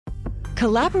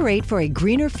Collaborate for a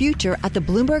greener future at the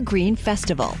Bloomberg Green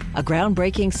Festival, a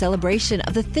groundbreaking celebration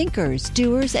of the thinkers,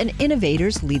 doers, and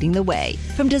innovators leading the way.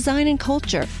 From design and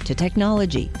culture to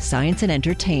technology, science, and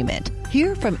entertainment.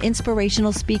 Hear from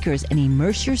inspirational speakers and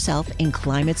immerse yourself in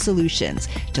climate solutions.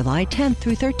 July 10th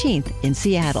through 13th in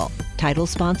Seattle. Title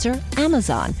sponsor,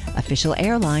 Amazon. Official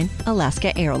airline,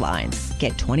 Alaska Airlines.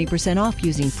 Get 20% off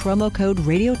using promo code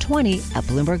radio20 at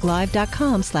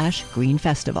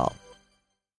bloomberglive.com/greenfestival.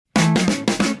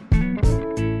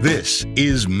 This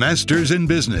is Masters in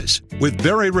Business with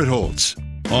Barry Ritholtz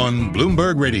on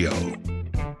Bloomberg Radio.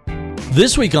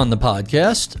 This week on the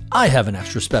podcast, I have an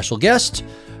extra special guest.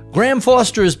 Graeme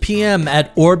Forster is PM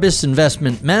at Orbis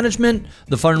Investment Management.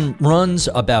 The fund runs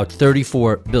about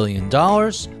 $34 billion.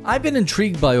 I've been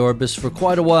intrigued by Orbis for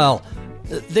quite a while.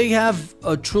 They have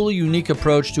a truly unique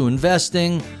approach to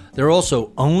investing. They're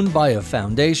also owned by a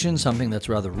foundation, something that's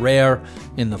rather rare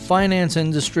in the finance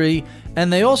industry.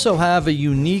 And they also have a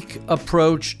unique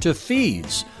approach to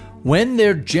fees. When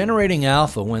they're generating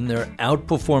alpha, when they're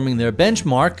outperforming their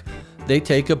benchmark, they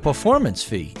take a performance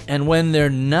fee. And when they're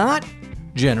not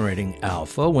generating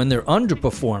alpha, when they're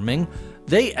underperforming,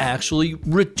 they actually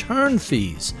return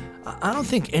fees. I don't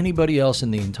think anybody else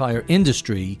in the entire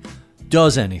industry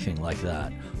does anything like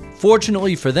that.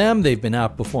 Fortunately for them, they've been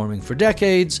outperforming for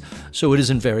decades, so it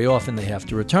isn't very often they have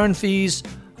to return fees.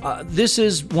 This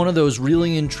is one of those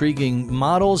really intriguing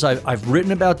models. I've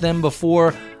written about them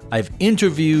before. I've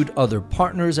interviewed other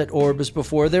partners at Orbis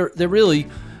before. They're really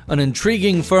an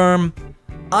intriguing firm.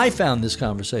 I found this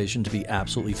conversation to be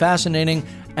absolutely fascinating,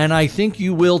 and I think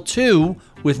you will too.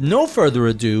 With no further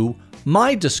ado,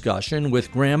 my discussion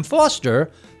with Graeme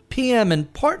Forster, PM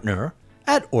and partner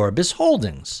at Orbis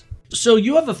Holdings. So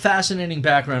you have a fascinating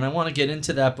background. I want to get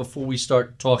into that before we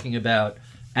start talking about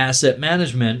asset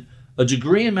management. A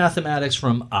degree in mathematics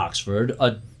from Oxford,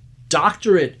 a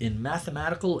doctorate in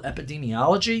mathematical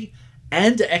epidemiology,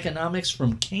 and economics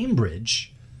from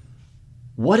Cambridge.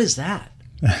 What is that?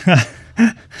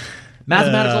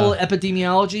 Mathematical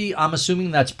epidemiology, I'm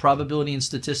assuming that's probability and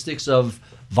statistics of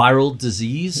viral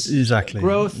disease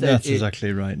growth. That's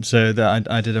exactly right. So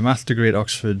I did a math degree at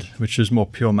Oxford, which was more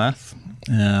pure math.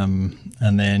 And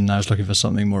then I was looking for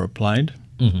something more applied.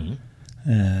 Mm-hmm.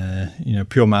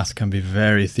 Pure math can be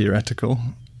very theoretical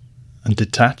and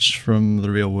detached from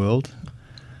the real world.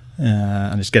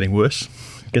 And it's getting worse.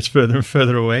 It gets further and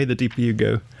further away the deeper you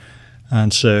go.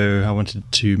 And so I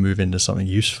wanted to move into something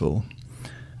useful.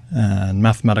 And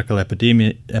mathematical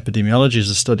epidemiology is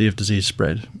the study of disease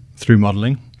spread through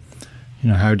modeling.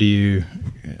 How do you,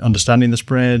 understanding the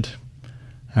spread,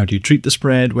 how do you treat the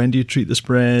spread, when do you treat the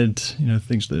spread,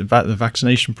 things like the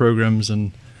vaccination programs,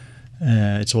 and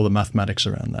it's all the mathematics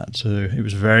around that. So it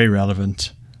was very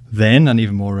relevant then and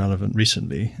even more relevant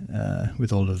recently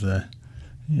with all of the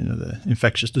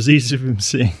infectious diseases we've been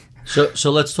seeing.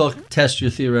 So let's test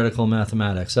your theoretical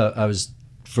mathematics. I was,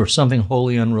 for something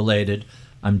wholly unrelated,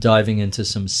 I'm diving into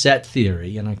some set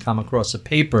theory, and I come across a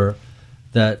paper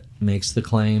that makes the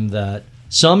claim that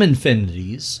some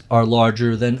infinities are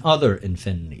larger than other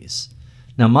infinities.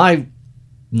 Now, my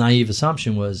naive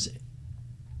assumption was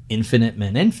infinite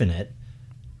meant infinite.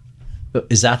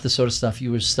 Is that the sort of stuff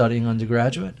you were studying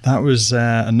undergraduate? That was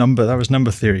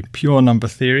number theory, pure number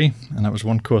theory, and that was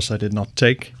one course I did not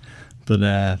take. But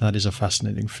that is a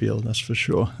fascinating field, that's for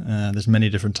sure. There's many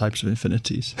different types of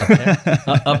infinities. Okay.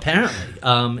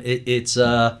 Apparently. It's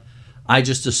I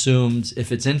just assumed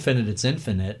if it's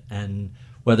infinite, and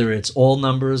whether it's all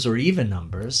numbers or even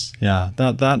numbers. Yeah,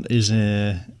 that is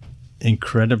an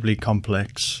incredibly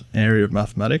complex area of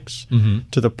mathematics,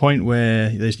 to the point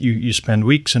where you spend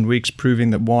weeks and weeks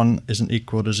proving that 1 isn't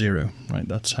equal to 0. Right?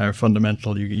 That's how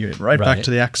fundamental you get right back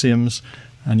to the axioms,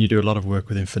 and you do a lot of work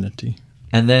with infinity.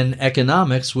 And then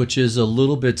economics, which is a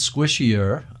little bit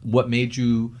squishier. What made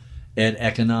you add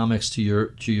economics to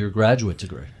your graduate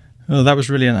degree? Well, that was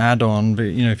really an add-on. But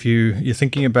if you're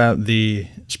thinking about the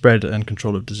spread and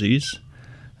control of disease,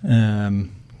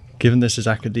 given this is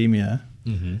academia,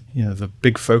 the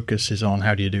big focus is on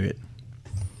how do you do it.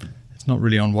 It's not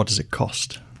really on what does it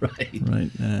cost. Right.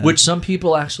 Which some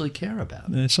people actually care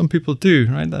about. Some people do,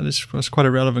 right? That's quite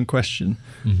a relevant question.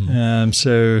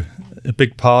 So a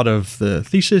big part of the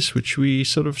thesis, which we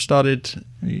sort of started,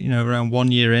 around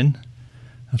 1 year in,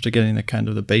 after getting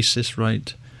the basis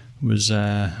right, was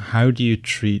how do you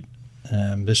treat?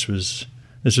 This was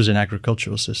in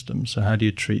agricultural systems. So how do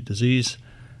you treat disease?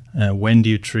 When do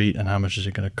you treat, and how much is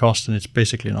it going to cost? And it's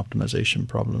basically an optimization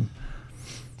problem.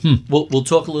 We'll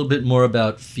talk a little bit more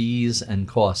about fees and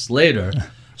costs later.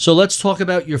 So let's talk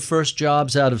about your first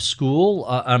jobs out of school.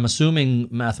 I'm assuming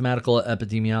mathematical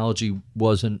epidemiology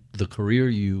wasn't the career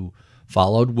you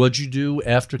followed. What'd you do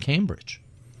after Cambridge?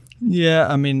 Yeah,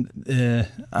 I mean,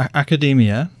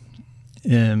 academia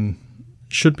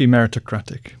should be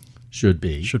meritocratic. Should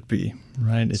be,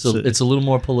 right? It's a little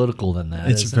more political than that.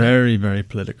 It's very, very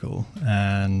political.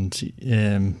 And,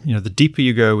 the deeper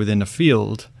you go within a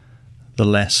field, the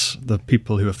less the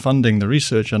people who are funding the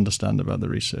research understand about the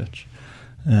research.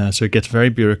 So it gets very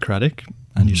bureaucratic,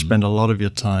 and you spend a lot of your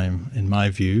time, in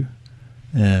my view,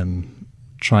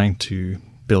 trying to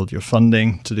build your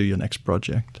funding to do your next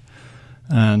project.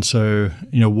 And so,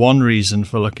 one reason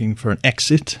for looking for an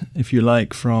exit, if you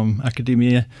like, from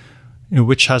academia,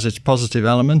 which has its positive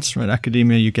elements, right?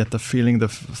 Academia, you get the feeling, the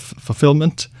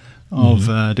fulfillment of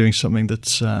doing something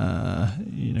that's,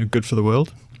 good for the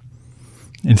world,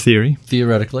 in theory.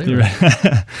 Theoretically.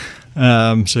 Right.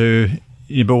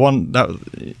 But one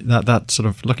that sort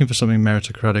of looking for something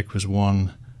meritocratic was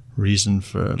one reason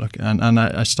for looking. And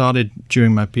I started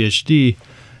during my PhD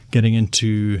getting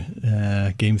into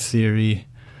game theory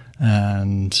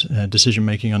and decision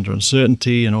making under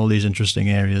uncertainty and all these interesting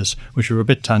areas, which were a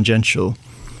bit tangential.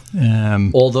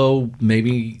 Although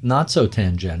maybe not so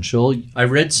tangential. I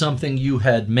read something you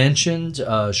had mentioned,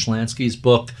 Schlansky's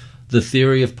book, The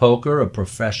Theory of Poker. A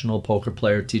professional poker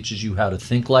player teaches you how to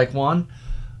think like one.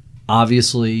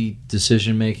 Obviously,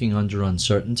 decision making under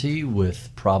uncertainty with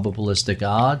probabilistic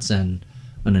odds and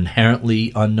an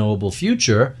inherently unknowable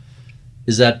future.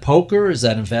 Is that poker? Is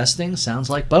that investing? Sounds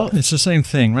like both. It's the same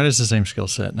thing, right? It's the same skill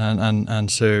set. And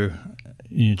so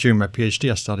during my PhD,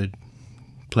 I started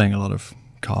playing a lot of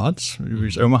cards. It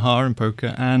was Omaha and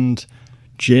poker and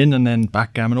gin and then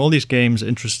backgammon. All these games are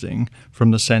interesting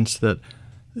from the sense that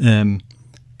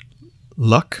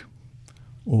luck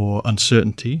or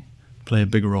uncertainty play a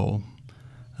big role.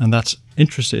 And that's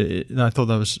interesting. I thought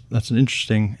that's an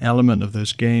interesting element of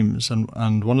those games.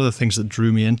 And one of the things that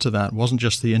drew me into that wasn't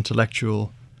just the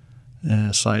intellectual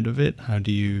side of it. How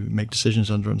do you make decisions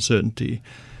under uncertainty?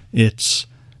 It's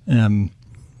the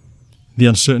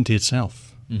uncertainty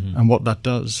itself and what that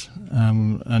does.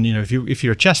 And if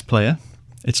you're a chess player,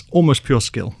 it's almost pure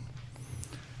skill.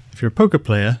 If you're a poker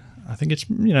player, I think it's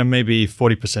maybe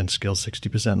 40% skill,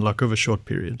 60% luck over short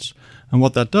periods. And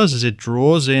what that does is it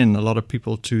draws in a lot of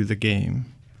people to the game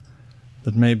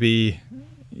that maybe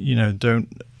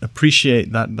don't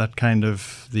appreciate that kind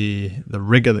of the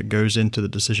rigor that goes into the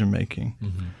decision making.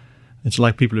 It's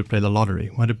like people who play the lottery.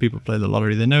 Why do people play the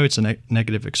lottery? They know it's a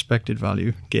negative expected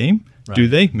value game. Right. Do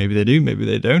they? Maybe they do. Maybe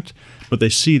they don't. But they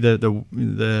see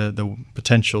the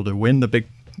potential to win the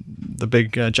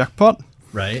big jackpot.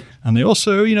 Right. And they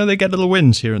also, they get little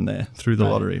wins here and there through the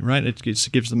lottery, right? It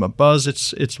gives them a buzz.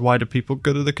 It's why do people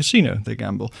go to the casino? They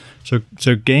gamble.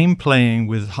 So game playing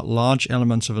with large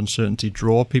elements of uncertainty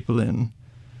draw people in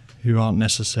who aren't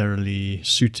necessarily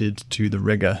suited to the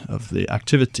rigor of the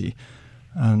activity.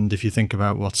 And if you think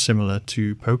about what's similar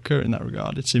to poker in that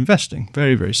regard, it's investing.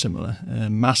 Very, very similar.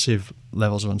 Massive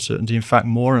levels of uncertainty. In fact,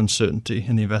 more uncertainty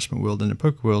in the investment world than the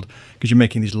poker world because you're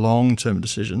making these long-term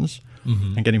decisions.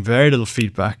 And getting very little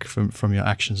feedback from your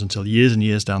actions until years and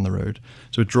years down the road.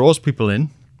 So it draws people in.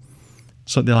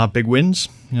 So they'll have big wins.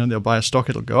 They'll buy a stock,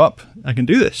 it'll go up. I can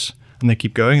do this. And they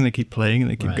keep going and they keep playing and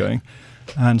they keep going.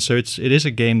 And so it is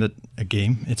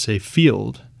it's a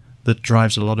field that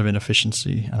drives a lot of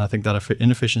inefficiency. And I think that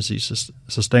inefficiency is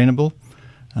sustainable.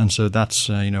 And so that's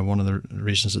one of the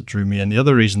reasons that drew me in. The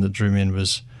other reason that drew me in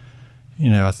was,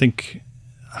 I think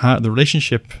the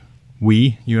relationship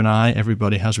you and I,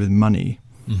 everybody has with money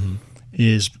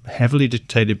is heavily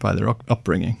dictated by their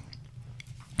upbringing.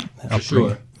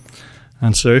 Sure.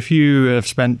 And so if you have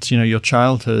spent, your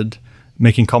childhood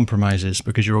making compromises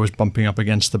because you're always bumping up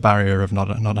against the barrier of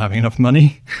not having enough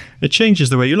money, it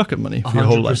changes the way you look at money for your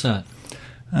whole life. 100%.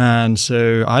 And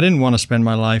so I didn't want to spend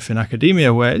my life in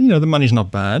academia where, the money's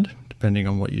not bad, depending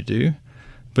on what you do.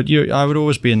 But I would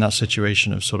always be in that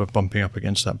situation of sort of bumping up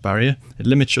against that barrier. It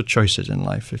limits your choices in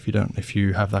life if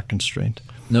you have that constraint.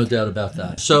 No doubt about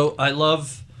that. So I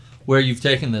love where you've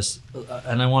taken this,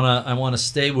 and I want to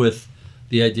stay with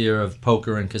the idea of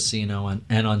poker and casino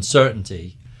and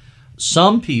uncertainty.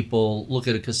 Some people look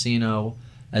at a casino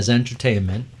as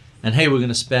entertainment, and hey, we're going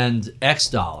to spend X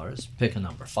dollars, pick a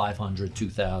number, 500,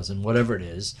 2,000, whatever it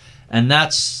is, and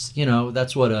that's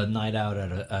what a night out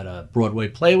at a Broadway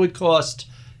play would cost.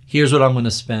 Here's what I'm going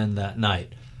to spend that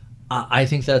night. I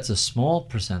think that's a small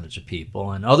percentage of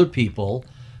people. And other people,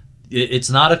 it's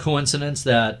not a coincidence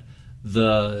that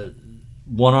the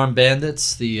one-armed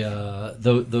bandits,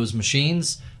 those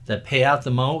machines that pay out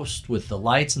the most with the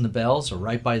lights and the bells are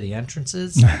right by the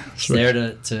entrances. It's right.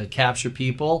 there to capture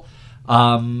people.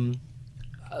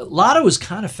 Lotto is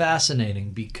kind of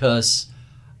fascinating because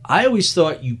I always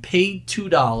thought you paid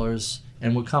 $2,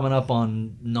 and we're coming up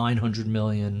on 900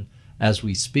 million as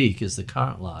we speak is the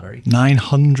current lottery.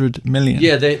 900 million.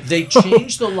 Yeah, they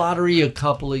changed the lottery a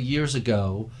couple of years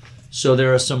ago, so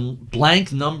there are some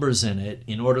blank numbers in it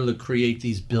in order to create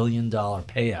these billion-dollar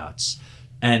payouts.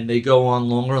 And they go on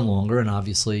longer and longer, and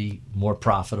obviously more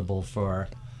profitable for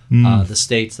the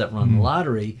states that run the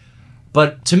lottery.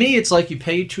 But to me, it's like you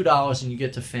pay $2 and you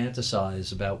get to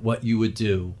fantasize about what you would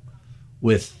do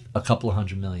with a couple of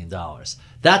 $100 million.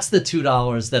 That's the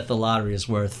 $2 that the lottery is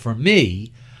worth. For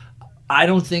me, I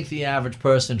don't think the average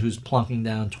person who's plunking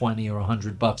down 20 or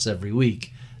 $100 every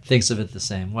week thinks of it the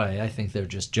same way. I think they're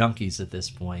just junkies at this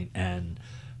point, and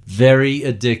very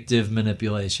addictive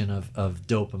manipulation of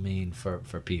dopamine for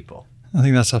people. I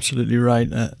think that's absolutely right.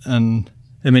 And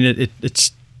I mean,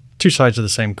 it's two sides of the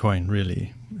same coin,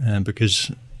 really.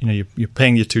 Because you're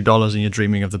paying your $2 and you're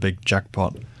dreaming of the big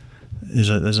jackpot.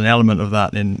 There's an element of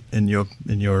that in your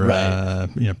right.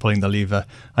 Pulling the lever.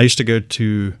 I used to go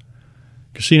to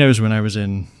casinos when I was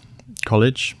in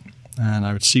college, and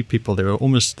I would see people. They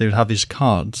would have these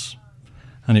cards,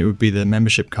 and it would be the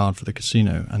membership card for the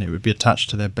casino, and it would be attached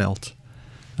to their belt,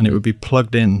 and it would be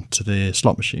plugged in to the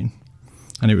slot machine.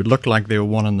 And it would look like they were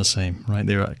one and the same, right?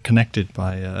 They were connected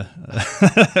by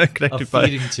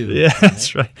feeding tube. Yeah, right?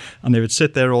 That's right. And they would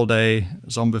sit there all day,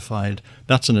 zombified.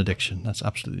 That's an addiction. That's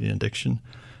absolutely an addiction.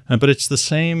 But it's the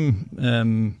same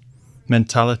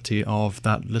mentality of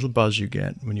that little buzz you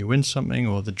get when you win something,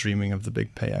 or the dreaming of the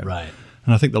big payout. Right.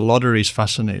 And I think the lottery is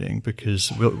fascinating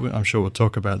because I'm sure we'll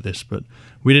talk about this, but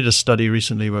we did a study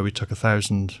recently where we took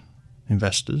 1,000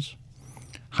 investors,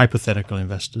 hypothetical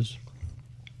investors.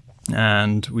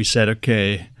 And we said,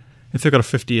 okay, if they've got a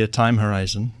 50-year time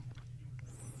horizon,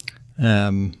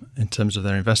 in terms of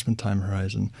their investment time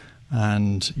horizon,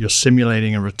 and you're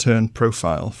simulating a return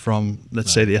profile from,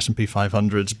 let's say, the S&P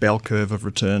 500's bell curve of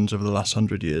returns over the last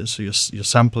 100 years. So you're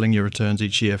sampling your returns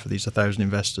each year for these 1,000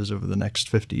 investors over the next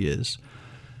 50 years.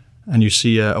 And you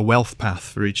see a wealth path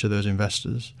for each of those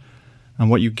investors.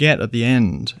 And what you get at the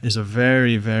end is a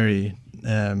very, very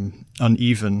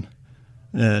uneven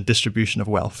distribution of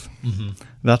wealth. Mm-hmm.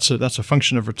 That's a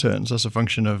function of returns. That's a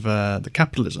function of the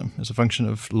capitalism. It's a function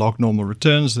of log normal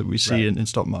returns that we see in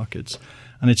stock markets.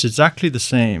 And it's exactly the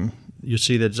same. You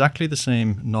see exactly the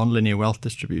same nonlinear wealth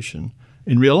distribution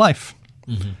in real life.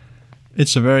 Mm-hmm.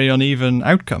 It's a very uneven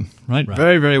outcome, right?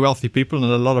 Very, very wealthy people,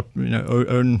 and a lot of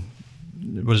own,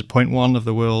 0.1 of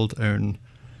the world own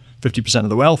 50% of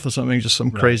the wealth or something, just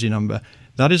some crazy number.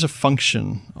 That is a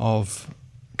function of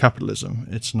capitalism.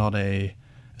 It's not a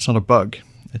bug.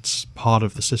 It's part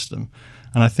of the system.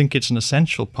 And I think it's an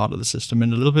essential part of the system.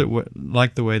 And a little bit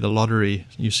like the way the lottery,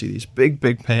 you see these big,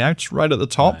 big payouts right at the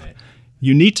top. Right.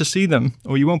 You need to see them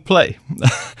or you won't play.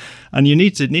 And it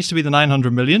needs to be the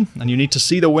 900 million. And you need to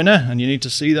see the winner, and you need to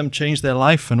see them change their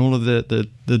life and all of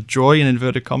the joy in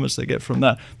inverted commas they get from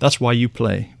that. That's why you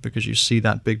play, because you see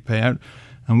that big payout.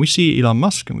 And we see Elon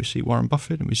Musk, and we see Warren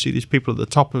Buffett, and we see these people at the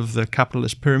top of the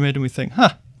capitalist pyramid, and we think,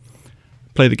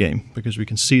 play the game, because we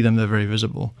can see them, they're very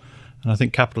visible. And I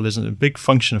think capitalism, a big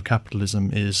function of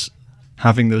capitalism is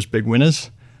having those big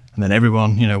winners, and then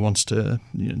everyone, wants to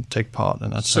take part,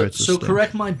 and that's how it's so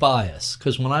correct my bias,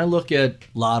 because when I look at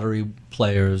lottery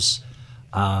players,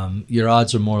 your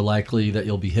odds are more likely that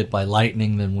you'll be hit by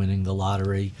lightning than winning the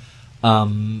lottery.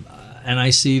 And I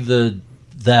see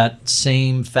that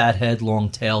same fat head, long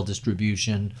tail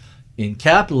distribution in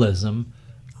capitalism.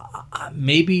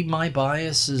 Maybe my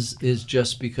bias is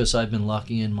just because I've been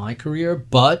lucky in my career,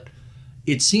 but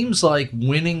it seems like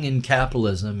winning in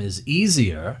capitalism is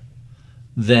easier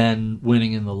than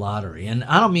winning in the lottery. And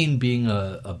I don't mean being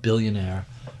a billionaire.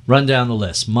 Run down the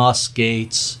list. Musk,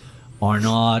 Gates,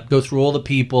 Arnott, go through all the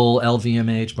people,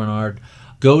 LVMH, Bernard,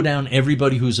 go down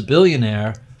everybody who's a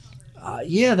billionaire.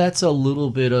 That's a little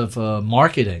bit of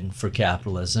marketing for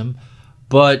capitalism,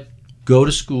 but go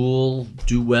to school,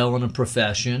 do well in a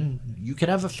profession, you can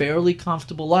have a fairly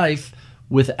comfortable life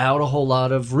without a whole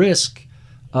lot of risk,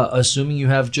 assuming you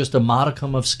have just a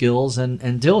modicum of skills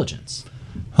and diligence.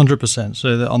 100%.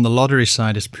 So on the lottery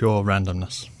side, it's pure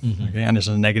randomness, okay? And it's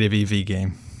a negative EV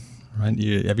game, right?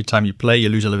 Every time you play, you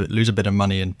lose a bit of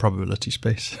money in probability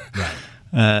space.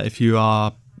 Right. If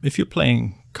you're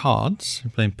playing cards,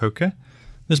 you're playing poker,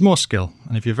 there's more skill,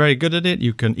 and if you're very good at it,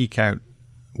 you can eke out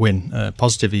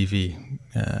positive EV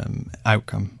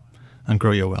outcome and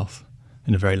grow your wealth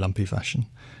in a very lumpy fashion.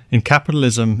 In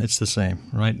capitalism, it's the same,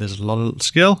 right? There's a lot of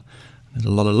skill, There's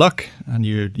a lot of luck, and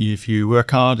if you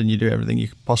work hard and you do everything you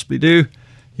could possibly do,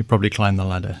 you probably climb the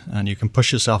ladder, and you can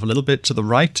push yourself a little bit to the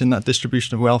right in that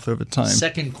distribution of wealth over time.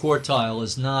 Second quartile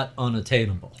is not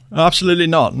unattainable. Absolutely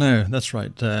not. No, that's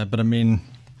right. But I mean,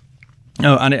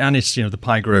 and it's the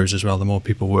pie grows as well. The more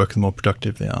people work, the more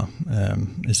productive they are.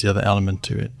 Is the other element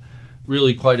to it.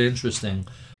 Really quite interesting.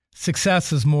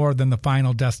 Success is more than the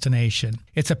final destination.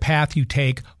 It's a path you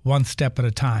take one step at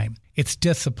a time. It's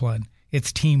discipline.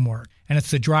 It's teamwork. And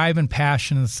it's the drive and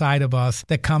passion inside of us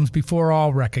that comes before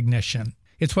all recognition.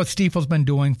 It's what Stifel's been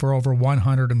doing for over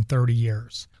 130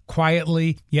 years.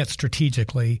 Quietly, yet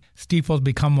strategically, Stifel's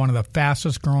become one of the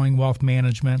fastest growing wealth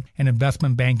management and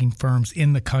investment banking firms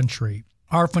in the country.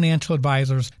 Our financial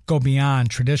advisors go beyond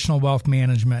traditional wealth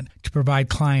management to provide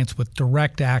clients with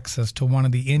direct access to one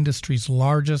of the industry's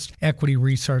largest equity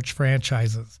research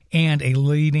franchises and a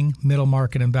leading middle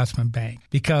market investment bank,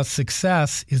 because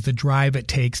success is the drive it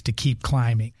takes to keep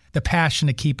climbing, the passion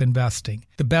to keep investing,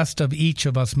 the best of each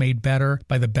of us made better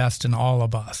by the best in all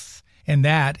of us. And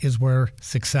that is where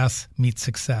success meets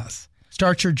success.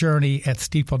 Start your journey at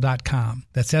stifel.com.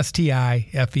 That's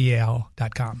STIFEL.com.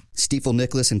 Stifel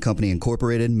Nicholas and Company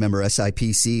Incorporated, member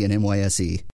SIPC and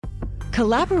NYSE.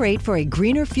 Collaborate for a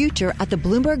greener future at the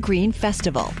Bloomberg Green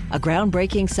Festival, a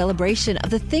groundbreaking celebration of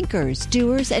the thinkers,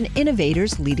 doers, and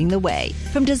innovators leading the way.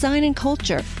 From design and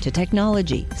culture to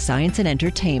technology, science, and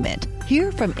entertainment.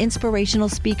 Hear from inspirational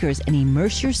speakers and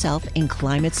immerse yourself in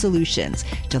climate solutions.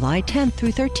 July 10th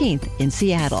through 13th in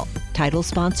Seattle. Title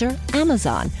sponsor,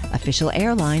 Amazon. Official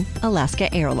airline,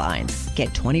 Alaska Airlines. Get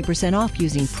 20% off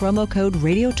using promo code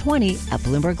radio20 at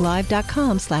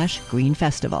bloomberglive.com/Green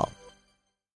Festival.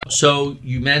 So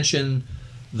you mentioned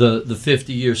the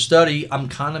 50-year study. I'm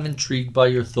kind of intrigued by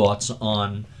your thoughts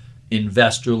on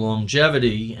investor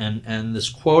longevity. And this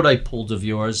quote I pulled of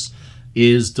yours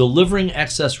is delivering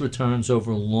excess returns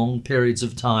over long periods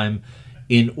of time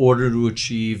in order to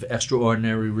achieve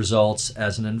extraordinary results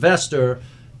as an investor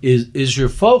is your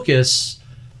focus.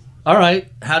 All right,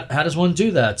 how does one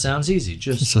do that? Sounds easy.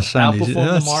 Just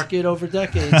outperform the market over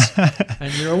decades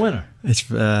and you're a winner.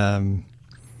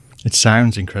 It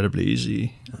sounds incredibly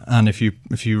easy, and if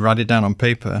you write it down on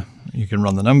paper, you can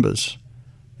run the numbers.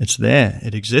 It's there.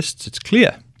 It exists. It's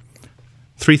clear.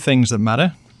 3 things that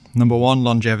matter. Number 1,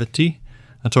 longevity.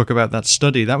 I talk about that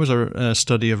study. That was a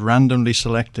study of randomly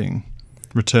selecting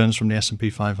returns from the S&P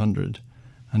 500,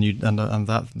 and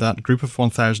that group of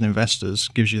 1,000 investors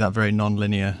gives you that very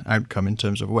non-linear outcome in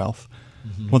terms of wealth.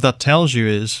 Mm-hmm. What that tells you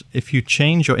is if you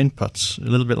change your inputs, a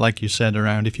little bit like you said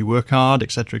around if you work hard,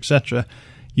 etc.,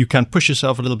 you can push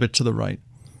yourself a little bit to the right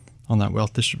on that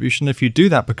wealth distribution. If you do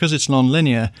that, because it's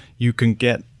non-linear, you can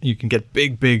get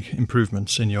big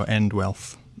improvements in your end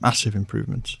wealth, massive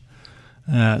improvements.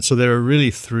 So there are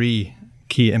really 3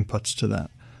 key inputs to that.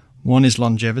 One is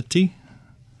longevity,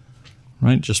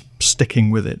 right? Just sticking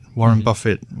with it. Warren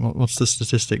Buffett, what's the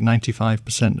statistic?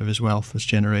 95% of his wealth was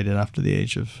generated after the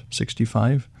age of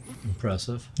 65.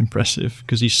 Impressive,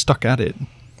 because he's stuck at it,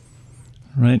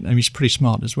 right? And he's pretty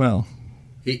smart as well.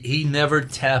 He never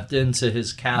tapped into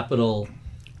his capital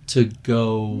to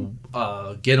go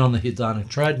get on the hedonic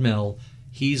treadmill.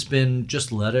 He's been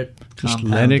just let it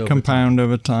compound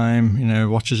over time.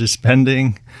 Watches his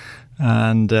spending,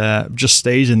 and just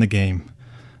stays in the game.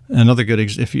 Another good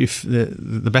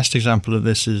the best example of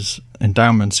this is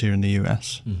endowments here in the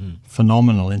US. Mm-hmm.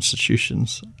 Phenomenal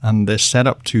institutions, and they're set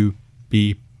up to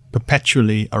be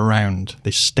perpetually around.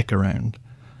 They stick around.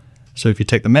 So if you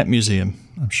take the Met Museum,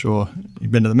 I'm sure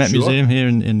you've been to the Met Museum here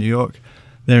in New York,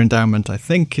 their endowment, I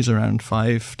think, is around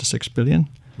 $5 to $6 billion.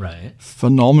 Right.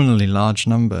 Phenomenally large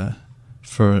number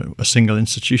for a single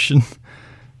institution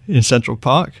in Central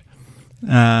Park.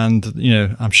 And,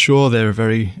 I'm sure they're a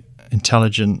very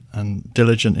intelligent and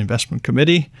diligent investment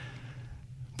committee.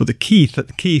 But the key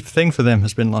thing for them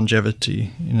has been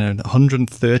longevity.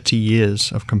 130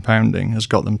 years of compounding has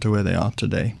got them to where they are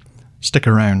today. Stick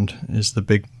around that's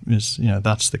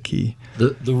the key.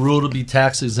 The rule to be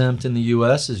tax exempt in the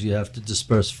U.S. is you have to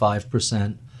disperse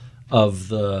 5% of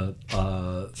the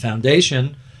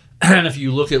foundation. And if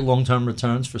you look at long-term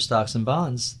returns for stocks and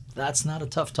bonds, that's not a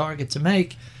tough target to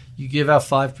make. You give out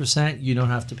 5%, you don't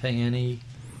have to pay any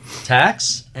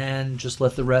tax, and just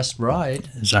let the rest ride.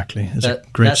 Exactly. That's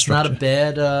structure. Not a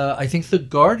bad... I think The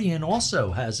Guardian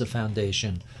also has a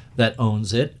foundation that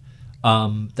owns it.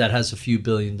 That has a few $1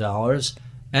 billion.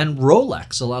 And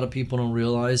Rolex, a lot of people don't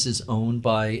realize, is owned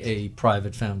by a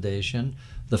private foundation.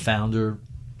 The founder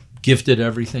gifted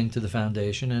everything to the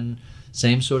foundation, and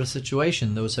same sort of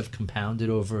situation. Those have compounded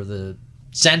over the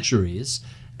centuries,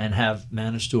 and have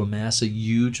managed to amass a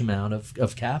huge amount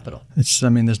of capital. It's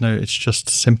just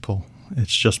simple.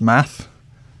 It's just math.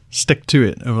 Stick to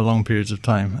it over long periods of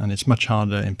time, and it's much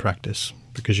harder in practice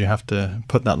because you have to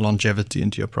put that longevity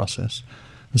into your process.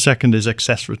 The second is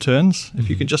excess returns. If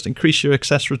you can just increase your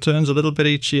excess returns a little bit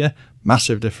each year,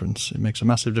 massive difference. It makes a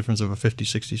massive difference over 50,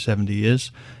 60, 70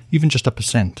 years, even just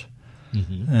 1%.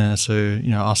 So,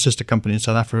 our sister company in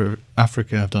South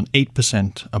Africa have done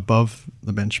 8% above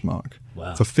the benchmark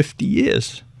for 50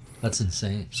 years. That's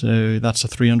insane. So that's a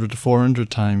 300 to 400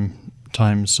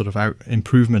 times sort of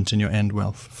improvement in your end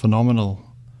wealth. Phenomenal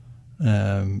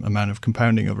amount of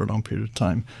compounding over a long period of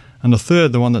time. And the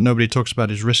third, the one that nobody talks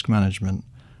about, is risk management.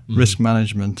 Risk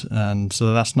management. And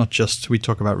so that's not just, we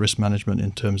talk about risk management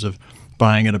in terms of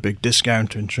buying at a big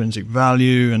discount to intrinsic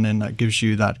value, and then that gives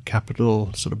you that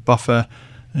capital sort of buffer.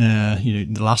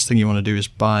 The last thing you want to do is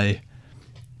buy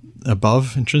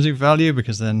above intrinsic value,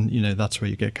 because then, that's where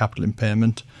you get capital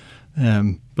impairment.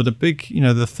 But the big,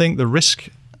 the risk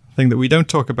thing that we don't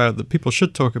talk about that people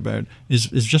should talk about is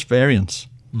just variance,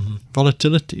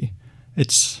 volatility.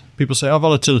 People say,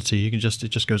 volatility, it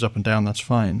just goes up and down, that's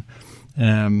fine.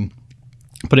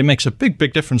 But it makes a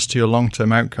big difference to your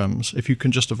long-term outcomes if you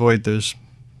can just avoid those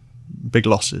big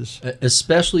losses.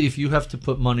 Especially if you have to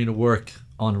put money to work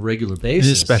on a regular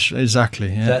basis.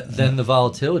 Exactly. Yeah. Then the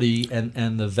volatility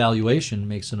and the valuation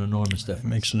makes an enormous difference. It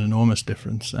makes an enormous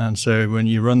difference. And so when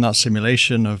you run that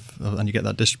simulation and you get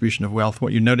that distribution of wealth,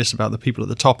 what you notice about the people at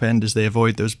the top end is they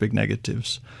avoid those big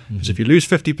negatives. Because if you lose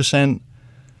 50%,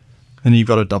 then you've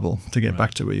got to double to get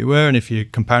back to where you were. And if you're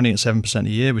compounding at 7% a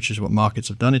year, which is what markets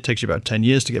have done, it takes you about 10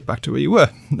 years to get back to where you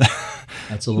were.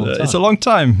 That's a long time. It's a long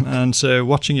time. And so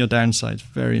watching your downside is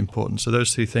very important. So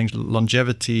those three things,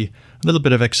 longevity, a little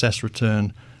bit of excess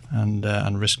return,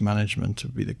 and risk management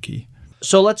would be the key.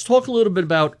 So let's talk a little bit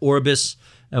about Orbis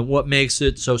and what makes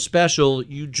it so special.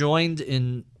 You joined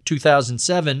in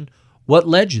 2007. What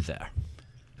led you there?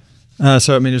 It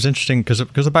was interesting because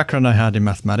the background I had in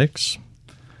mathematics,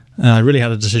 I really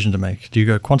had a decision to make. Do you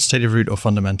go quantitative route or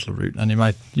fundamental route? And it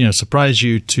might, surprise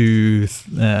you to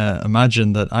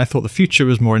imagine that I thought the future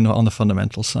was more on the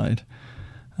fundamental side.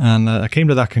 And I came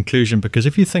to that conclusion because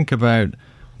if you think about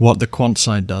what the quant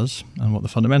side does and what the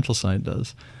fundamental side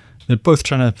does, they're both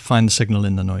trying to find the signal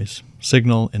in the noise.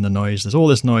 Signal in the noise. There's all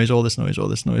this noise, all this noise, all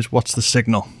this noise. What's the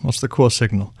signal? What's the core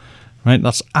signal? Right?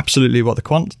 That's absolutely what the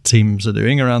quant teams are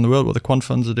doing around the world. What the quant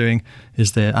funds are doing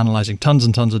is they're analyzing tons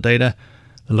and tons of data.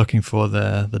 They're looking for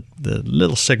the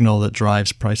little signal that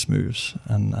drives price moves,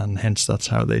 and hence that's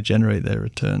how they generate their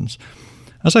returns.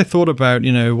 As I thought about,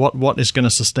 what is going to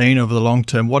sustain over the long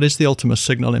term, what is the ultimate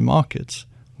signal in markets?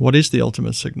 What is the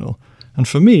ultimate signal? And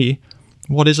for me,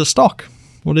 what is a stock?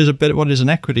 What is an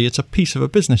equity? It's a piece of a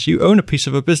business. You own a piece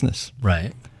of a business.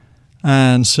 Right.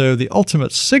 And so the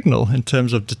ultimate signal in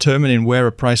terms of determining where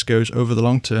a price goes over the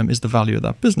long term is the value of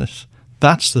that business.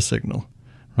 That's the signal.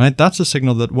 Right, that's a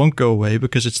signal that won't go away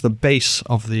because it's the base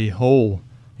of the whole,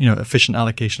 efficient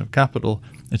allocation of capital.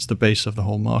 It's the base of the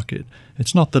whole market.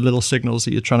 It's not the little signals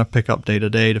that you're trying to pick up day to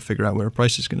day to figure out where a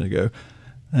price is going to go.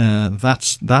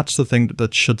 That's the thing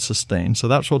that should sustain. So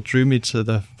that's what drew me to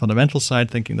the fundamental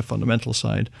side, thinking the fundamental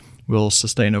side will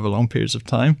sustain over long periods of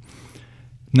time.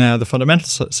 Now, the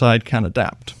fundamental side can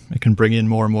adapt. It can bring in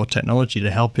more and more technology to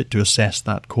help it to assess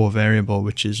that core variable,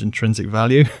 which is intrinsic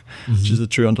value, which is the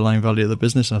true underlying value of the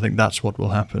business. And I think that's what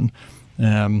will happen.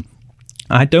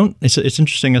 It's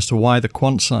interesting as to why the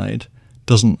quant side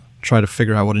doesn't try to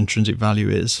figure out what intrinsic value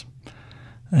is.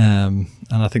 And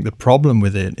I think the problem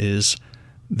with it is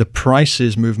the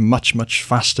prices move much, much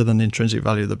faster than the intrinsic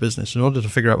value of the business. In order to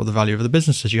figure out what the value of the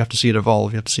business is, you have to see it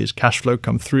evolve. You have to see its cash flow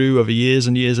come through over years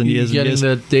and years and years and years.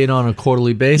 Getting the data on a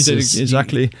quarterly basis.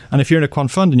 Exactly. And if you're in a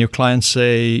quant fund and your clients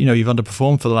say, you've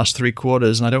underperformed for the last 3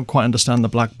 quarters and I don't quite understand the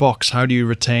black box, how do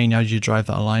you drive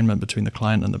that alignment between the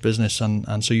client and the business?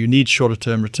 And so you need shorter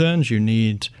term returns. You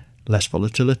need less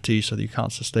volatility so that you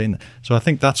can't sustain that. So I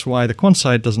think that's why the quant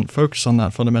side doesn't focus on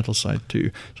that fundamental side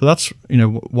too. So that's,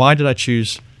 why did I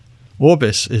choose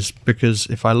Orbis is because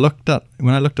when I looked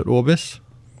at Orbis,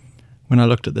 when I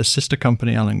looked at their sister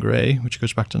company, Allan Gray, which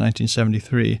goes back to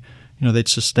 1973, they'd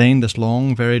sustained this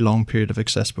very long period of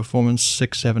excess performance,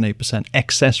 6, 7, 8%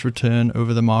 excess return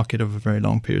over the market over very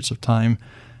long periods of time.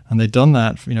 And they'd done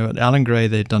that, at Allan Gray,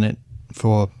 they'd done it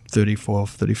for 34,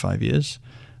 35 years.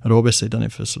 At Orbis, they'd done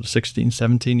it for sort of 16,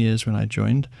 17 years when I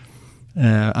joined.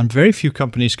 And very few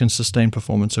companies can sustain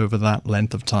performance over that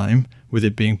length of time with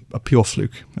it being a pure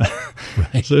fluke.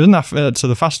 Right. So isn't that so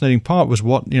the fascinating part was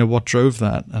what drove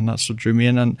that, and that's what drew me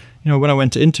in. And when I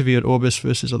went to interview at Orbis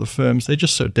versus other firms, they're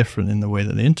just so different in the way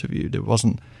that they interviewed. It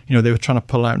wasn't they were trying to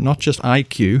pull out not just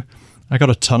IQ. I got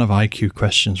a ton of IQ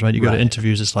questions, right? You go to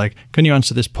interviews, it's like, can you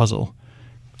answer this puzzle?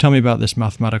 Tell me about this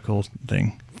mathematical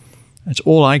thing. It's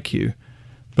all IQ.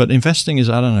 But investing is,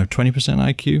 20%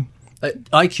 IQ.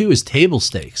 IQ is table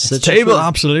stakes. It's table,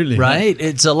 absolutely. Right?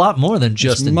 It's a lot more than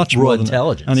just much raw more than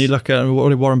intelligence. And you look at what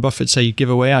did Warren Buffett say, you give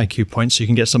away IQ points so you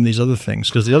can get some of these other things,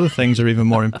 because the other things are even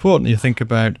more important. You think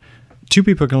about two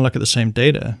people can look at the same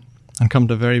data and come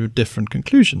to very different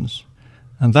conclusions.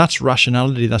 And that's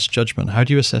rationality, that's judgment. How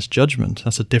do you assess judgment?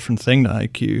 That's a different thing to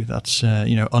IQ. That's,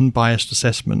 unbiased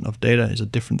assessment of data is a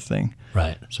different thing.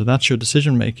 Right. So that's your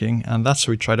decision making, and that's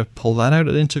how we try to pull that out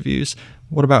at interviews.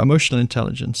 What about emotional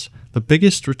intelligence? The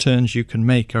biggest returns you can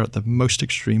make are at the most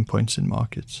extreme points in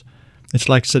markets. It's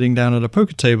like sitting down at a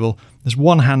poker table. There's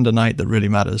one hand a night that really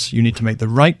matters. You need to make the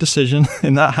right decision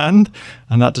in that hand,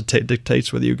 and that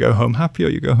dictates whether you go home happy or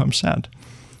you go home sad.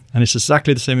 And it's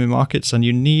exactly the same in markets, and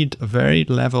you need a very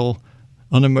level,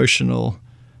 unemotional,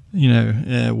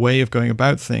 way of going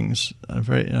about things,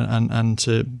 and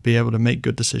to be able to make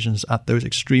good decisions at those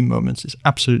extreme moments is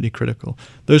absolutely critical.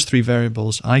 Those three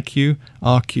variables: IQ,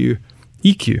 RQ,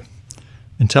 EQ,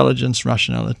 intelligence,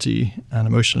 rationality, and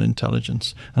emotional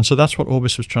intelligence. And so that's what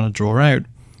Orbis was trying to draw out.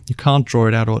 You can't draw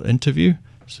it out at interview,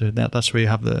 so that's where you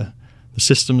have the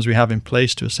systems we have in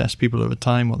place to assess people over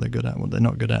time, what they're good at, what they're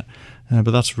not good at.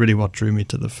 But that's really what drew me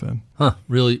to the firm.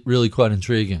 Really, really quite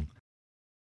intriguing.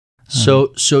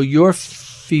 So your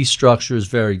fee structure is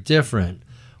very different.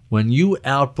 When you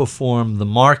outperform the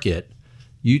market,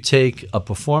 you take a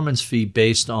performance fee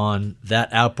based on that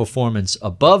outperformance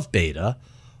above beta.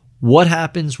 What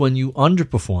happens when you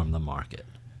underperform the market?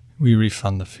 We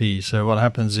refund the fee. So what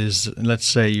happens is, let's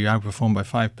say you outperform by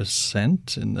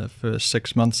 5% in the first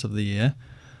 6 months of the year.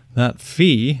 That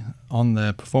fee on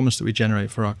the performance that we generate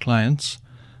for our clients,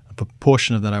 a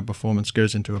proportion of that outperformance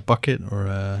goes into a bucket or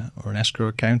an escrow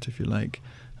account, if you like.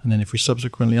 And then if we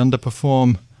subsequently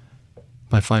underperform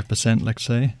by 5%, let's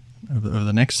say, over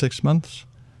the next 6 months,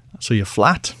 so you're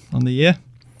flat on the year,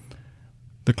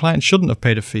 the client shouldn't have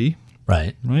paid a fee.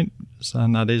 Right.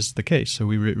 And that is the case. So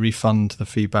we refund the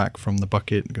fee back from the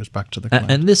bucket. It goes back to the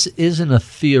client. And this isn't a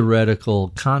theoretical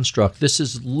construct. This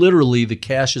is literally the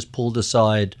cash is pulled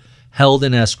aside, held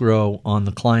in escrow on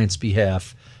the client's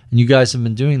behalf. And you guys have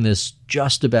been doing this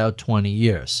just about 20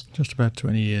 years. Just about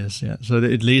 20 years, yeah. So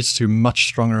it leads to much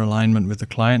stronger alignment with the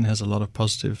client, has a lot of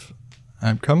positive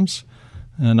outcomes.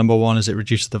 Number one is it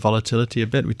reduces the volatility a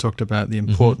bit. We talked about the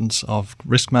importance of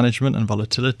risk management and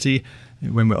volatility.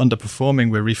 When we're underperforming,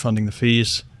 we're refunding the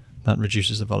fees. That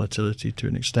reduces the volatility to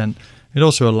an extent. It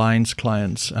also aligns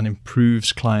clients and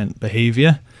improves client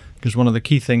behavior, because one of the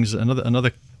key things,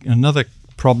 another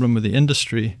problem with the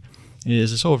industry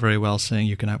is it's all very well saying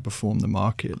you can outperform the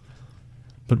market,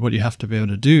 but what you have to be able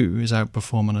to do is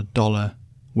outperform on a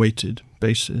dollar-weighted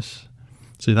basis.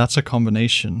 So that's a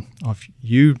combination of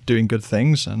you doing good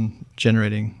things and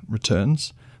generating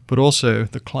returns, but also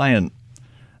the client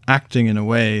acting in a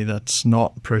way that's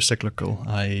not pro-cyclical,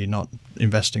 i.e. not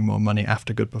investing more money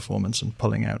after good performance and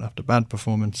pulling out after bad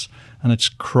performance. And it's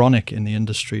chronic in the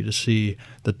industry to see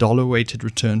the dollar-weighted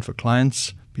return for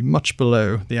clients be much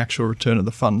below the actual return of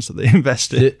the funds that they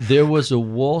invested. There was a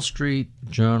Wall Street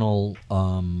Journal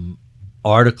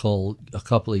article a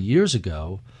couple of years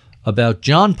ago about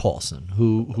John Paulson,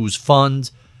 whose fund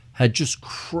had just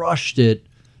crushed it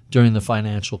during the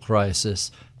financial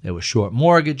crisis. They were short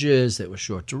mortgages, they were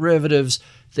short derivatives.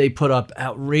 They put up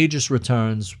outrageous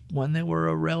returns when they were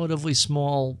a relatively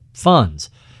small fund.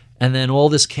 And then all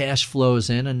this cash flows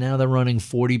in, and now they're running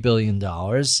 $40 billion,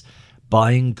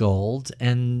 buying gold.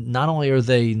 And not only are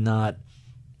they not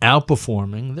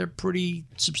outperforming, they're pretty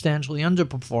substantially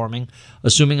underperforming,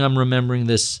 assuming I'm remembering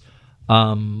this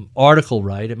article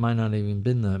right. It might not even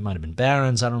been it might have been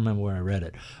Barron's. I don't remember where I read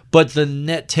it. But the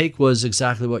net take was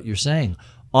exactly what you're saying.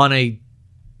 On a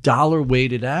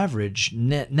dollar-weighted average,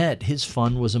 net, his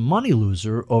fund was a money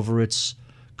loser over its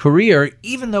career,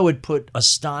 even though it put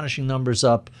astonishing numbers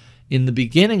up in the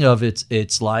beginning of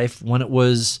its life when it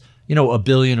was, $1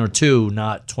 billion or $2 billion,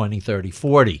 not 20, 30,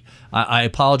 40. I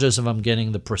apologize if I'm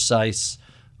getting the precise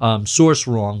source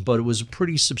wrong, but it was a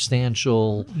pretty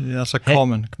substantial. Yeah, that's a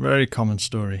very common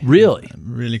story. Really?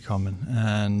 Really common.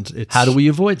 And it's. How do we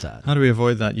avoid that? How do we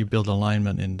avoid that? You build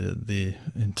alignment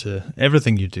into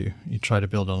everything you do. You try to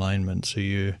build alignment. So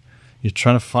you're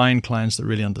trying to find clients that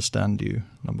really understand you,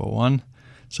 number one,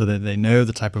 so that they know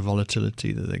the type of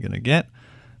volatility that they're going to get.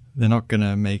 They're not going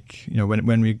to make,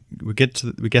 when we get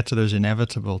to those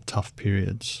inevitable tough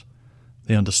periods,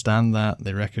 they understand that,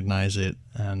 they recognize it,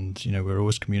 and we're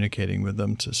always communicating with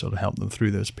them to sort of help them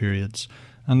through those periods.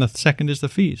 And the second is the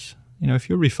fees. if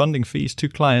you're refunding fees to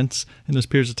clients in those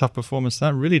periods of tough performance,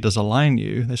 that really does align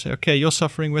you. They say, okay, you're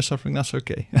suffering, we're suffering, that's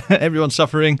okay. Everyone's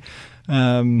suffering.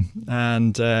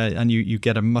 And you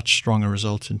get a much stronger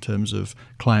result in terms of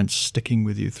clients sticking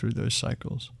with you through those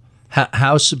cycles.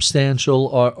 How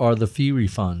substantial are the fee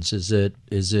refunds?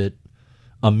 Is it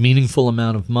a meaningful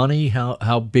amount of money?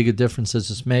 How big a difference does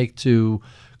this make to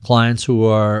clients who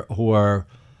are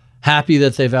happy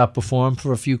that they've outperformed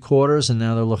for a few quarters and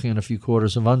now they're looking at a few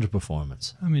quarters of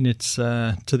underperformance? I mean, it's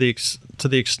to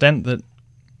the extent that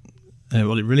it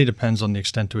really depends on the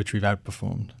extent to which we've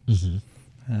outperformed.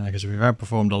 Because if we've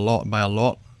outperformed by a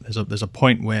lot, there's a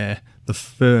point where the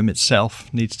firm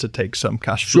itself needs to take some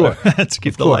cash flow to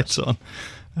keep the lights on.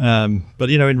 But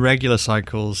in regular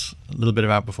cycles, a little bit of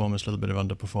outperformance, a little bit of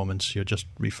underperformance, you're just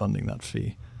refunding that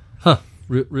fee.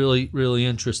 Really, really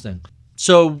interesting.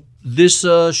 So this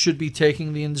should be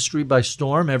taking the industry by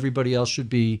storm. Everybody else should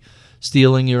be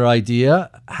stealing your idea.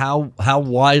 How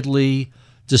widely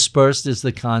dispersed is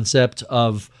the concept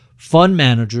of fund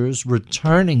managers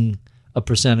returning a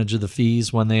percentage of the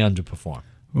fees when they underperform?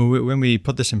 Well, when we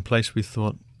put this in place, we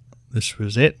thought this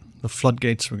was it. The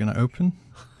floodgates were going to open.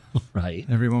 Right.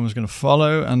 Everyone was going to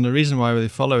follow. And the reason why they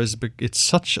follow is it's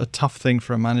such a tough thing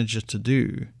for a manager to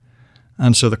do.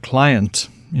 And so the client,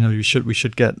 we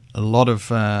should get a lot of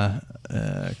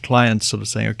clients sort of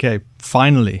saying, okay,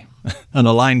 finally, an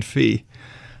aligned fee.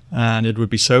 And it would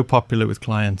be so popular with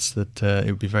clients that it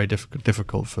would be very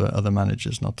difficult for other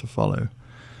managers not to follow.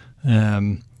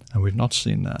 And we've not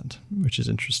seen that, which is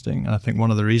interesting. And I think one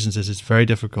of the reasons is it's very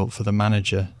difficult for the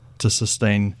manager to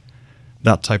sustain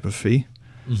that type of fee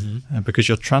because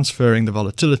you're transferring the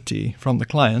volatility from the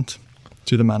client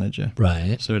to the manager.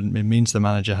 Right. So it means the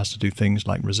manager has to do things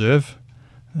like reserve.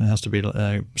 There has to be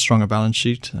a stronger balance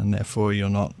sheet, and therefore you're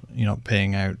not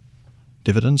paying out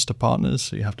dividends to partners.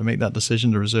 So you have to make that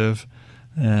decision to reserve,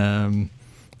 and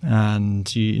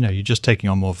you're just taking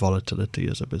on more volatility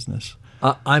as a business.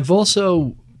 I've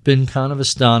also been kind of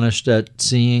astonished at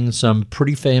seeing some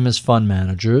pretty famous fund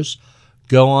managers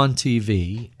go on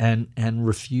TV and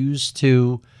refuse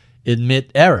to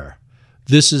admit error.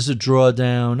 This is a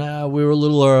drawdown. We were a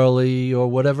little early, or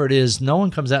whatever it is. No one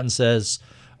comes out and says,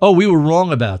 "Oh, we were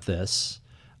wrong about this."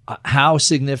 How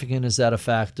significant is that a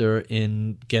factor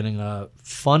in getting a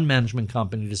fund management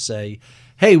company to say,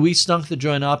 "Hey, we stunk the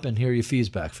joint up, and here are your fees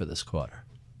back for this quarter"?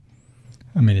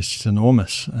 I mean, it's just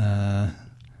enormous. And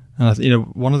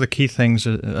one of the key things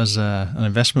as an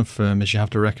investment firm is you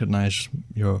have to recognize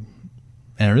your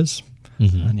errors,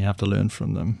 and you have to learn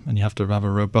from them, and you have to have a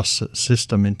robust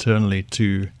system internally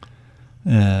to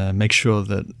make sure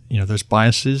that those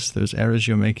biases, those errors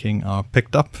you're making, are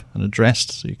picked up and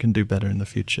addressed, so you can do better in the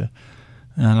future.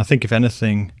 And I think, if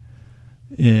anything,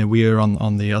 we are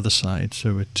on the other side,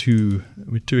 so we're too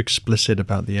explicit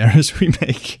about the errors we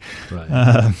make.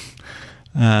 Right.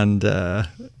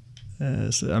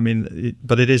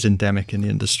 But it is endemic in the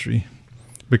industry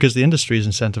because the industry is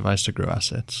incentivized to grow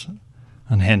assets,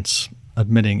 and hence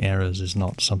admitting errors is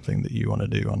not something that you want to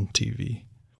do on TV.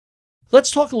 Let's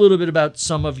talk a little bit about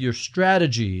some of your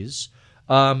strategies.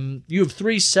 You have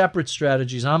three separate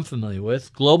strategies I'm familiar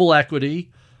with: global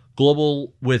equity,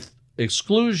 global with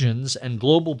exclusions, and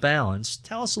global balance.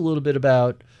 Tell us a little bit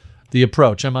about the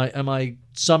approach. Am I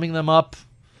summing them up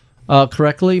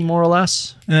correctly, more or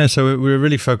less? Yeah, so we're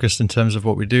really focused in terms of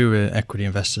what we do. We're equity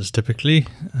investors typically.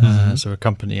 So we're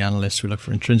company analysts. We look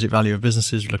for intrinsic value of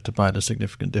businesses. We look to buy at a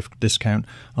significant discount.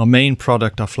 Our main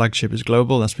product, our flagship, is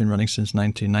global. That's been running since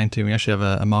 1990. We actually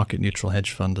have a market-neutral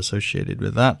hedge fund associated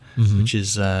with that, which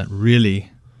is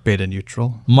really beta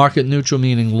neutral. Market neutral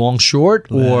meaning long short,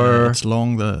 or it's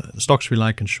long the stocks we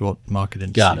like and short market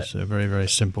indices. Got it. So a very, very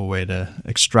simple way to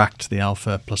extract the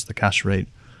alpha plus the cash rate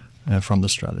from the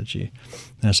strategy.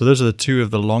 So those are the two of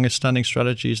the longest standing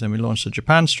strategies. Then we launched the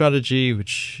Japan strategy,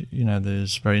 which,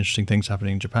 there's very interesting things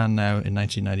happening in Japan now in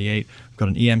 1998. We've got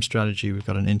an EM strategy. We've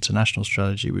got an international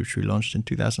strategy, which we launched in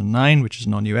 2009, which is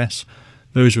non-US.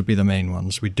 Those would be the main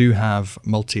ones. We do have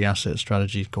multi-asset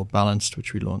strategy called Balanced,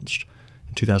 which we launched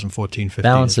in 2014-15.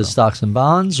 Balance is stocks and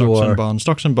bonds?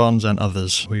 Stocks and bonds and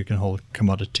others, where you can hold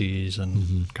commodities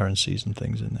and currencies and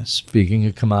things in there. Speaking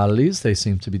of commodities, they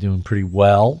seem to be doing pretty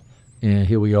well. And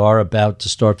here we are about to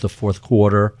start the fourth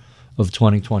quarter of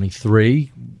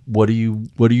 2023. How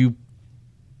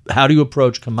do you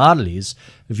approach commodities?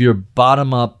 If you're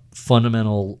bottom-up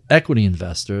fundamental equity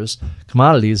investors,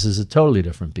 commodities is a totally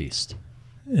different beast.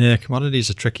 Yeah, commodities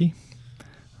are tricky,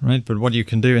 right? But what you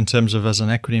can do in terms of, as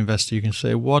an equity investor, you can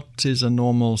say, what is a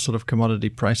normal sort of commodity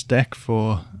price deck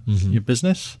for your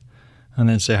business? And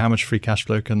then say, how much free cash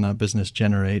flow can that business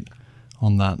generate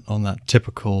on that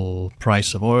typical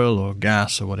price of oil or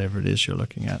gas or whatever it is you're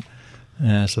looking at.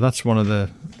 So that's one of the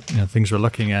things we're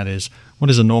looking at is what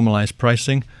is a normalized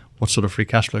pricing, what sort of free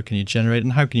cash flow can you generate,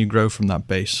 and how can you grow from that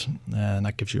base? And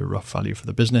that gives you a rough value for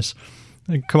the business.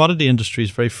 The commodity industry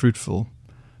is very fruitful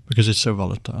because it's so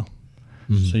volatile.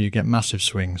 Mm-hmm. So you get massive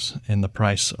swings in the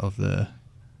price of the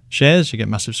shares, you get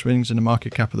massive swings in the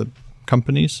market cap of the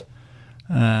companies,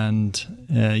 and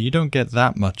you don't get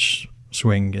that much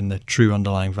swing in the true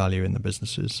underlying value in the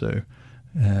businesses. So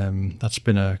that's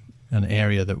been an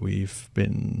area that we've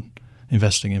been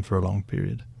investing in for a long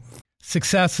period.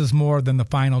 Success is more than the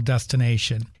final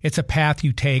destination. It's a path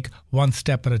you take one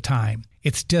step at a time.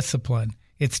 It's discipline,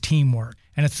 it's teamwork,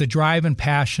 and it's the drive and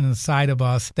passion inside of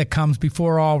us that comes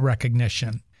before all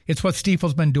recognition. It's what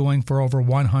Stifel's been doing for over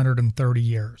 130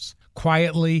 years.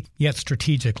 Quietly, yet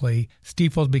strategically,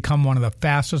 Stifel's become one of the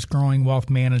fastest growing wealth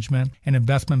management and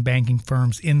investment banking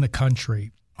firms in the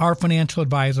country. Our financial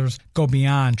advisors go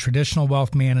beyond traditional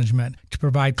wealth management to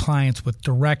provide clients with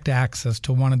direct access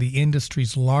to one of the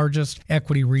industry's largest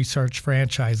equity research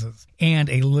franchises and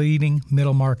a leading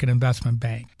middle market investment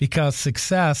bank, because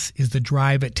success is the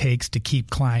drive it takes to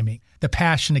keep climbing, the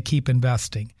passion to keep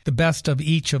investing, the best of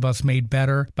each of us made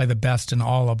better by the best in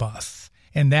all of us.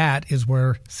 And that is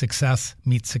where success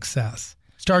meets success.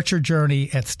 Start your journey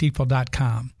at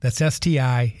stifel.com. That's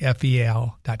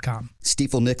STIFEL.com.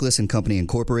 Stifel Nicholas and Company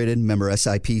Incorporated, member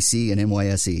SIPC and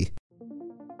NYSE.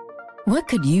 What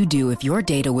could you do if your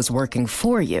data was working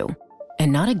for you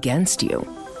and not against you?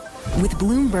 With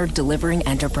Bloomberg delivering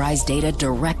enterprise data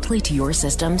directly to your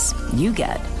systems, you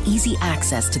get easy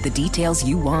access to the details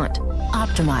you want,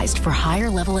 optimized for higher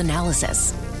level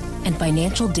analysis, and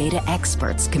financial data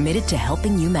experts committed to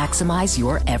helping you maximize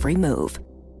your every move.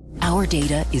 Our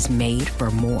data is made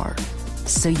for more,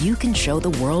 so you can show the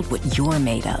world what you're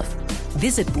made of.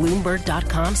 Visit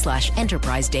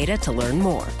Bloomberg.com/enterprise data to learn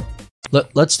more.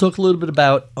 Let's talk a little bit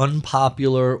about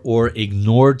unpopular or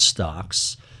ignored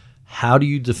stocks. How do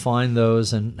you define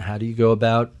those, and how do you go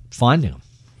about finding them?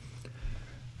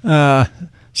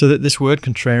 So that this word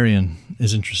contrarian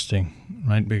is interesting,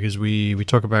 right? Because we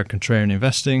talk about contrarian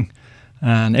investing,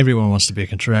 and everyone wants to be a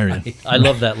contrarian. I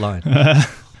love that line.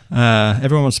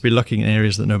 Everyone wants to be looking in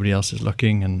areas that nobody else is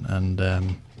looking,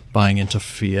 and buying into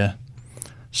fear,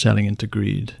 selling into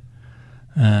greed.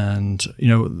 And,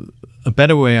 a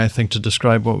better way, I think, to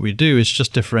describe what we do is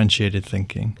just differentiated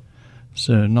thinking.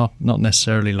 So not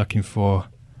necessarily looking for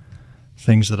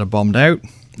things that are bombed out,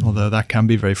 although that can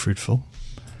be very fruitful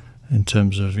in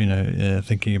terms of,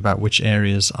 thinking about which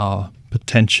areas are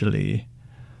potentially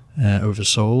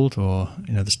oversold, or,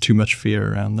 there's too much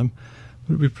fear around them.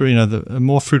 The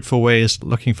more fruitful way is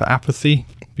looking for apathy.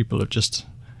 People have just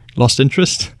lost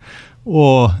interest,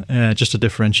 or just a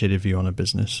differentiated view on a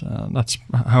business. That's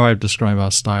how I describe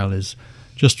our style, is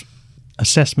just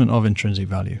assessment of intrinsic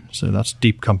value. So that's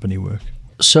deep company work.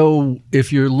 So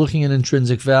if you're looking at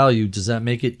intrinsic value, does that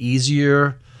make it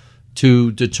easier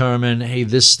to determine, hey,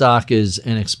 this stock is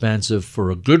inexpensive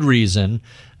for a good reason,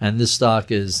 and this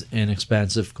stock is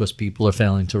inexpensive because people are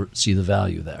failing to see the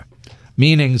value there?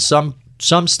 Meaning some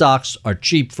stocks are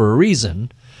cheap for a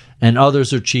reason, and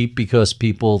others are cheap because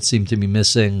people seem to be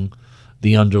missing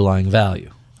the underlying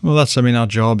value. Well, our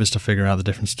job is to figure out the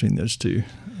difference between those two.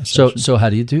 So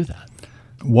how do you do that?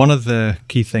 One of the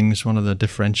key things, one of the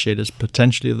differentiators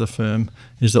potentially of the firm,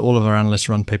 is that all of our analysts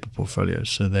run paper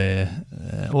portfolios. So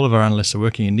all of our analysts are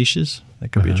working in niches. They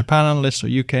could be a Japan analyst or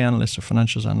UK analyst or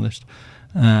financials analyst.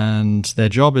 And their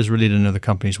job is really to know the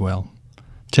companies well,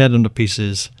 tear them to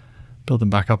pieces, build them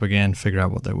back up again, figure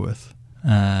out what they're worth.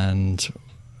 And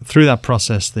through that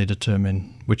process, they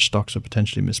determine which stocks are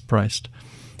potentially mispriced.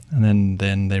 And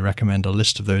then they recommend a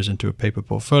list of those into a paper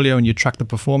portfolio, and you track the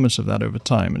performance of that over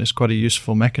time. And it's quite a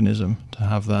useful mechanism to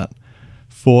have that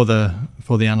for the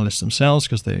analysts themselves,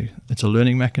 because it's a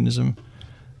learning mechanism,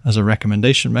 as a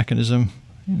recommendation mechanism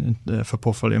for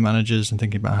portfolio managers and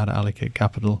thinking about how to allocate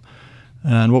capital.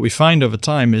 And what we find over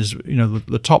time is,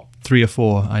 the top 3 or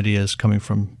 4 ideas coming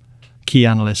from key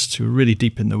analysts who are really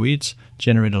deep in the weeds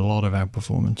generate a lot of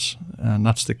outperformance. And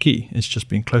that's the key. It's just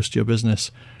being close to your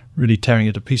business, really tearing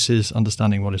it to pieces,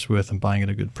 understanding what it's worth, and buying at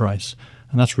a good price.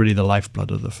 And that's really the lifeblood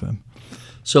of the firm.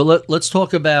 So let's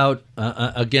talk about,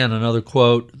 again, another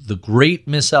quote, the great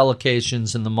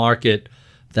misallocations in the market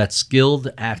that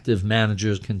skilled active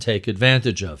managers can take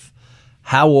advantage of.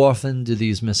 How often do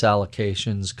these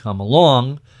misallocations come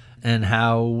along, and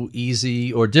how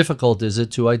easy or difficult is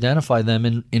it to identify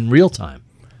them in real time?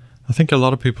 I think a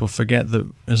lot of people forget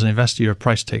that as an investor, you're a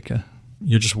price taker.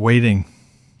 You're just waiting.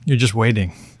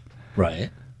 Right.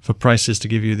 for prices to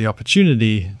give you the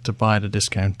opportunity to buy at a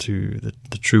discount to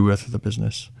the true worth of the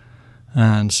business.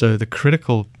 And so the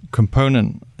critical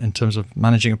component in terms of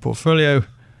managing a portfolio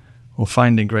or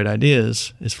finding great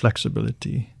ideas is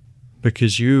flexibility,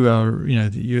 because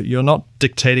you're not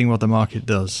dictating what the market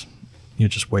does. You're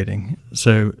just waiting.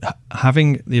 So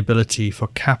having the ability for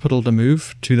capital to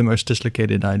move to the most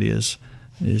dislocated ideas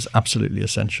is absolutely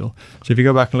essential. So if you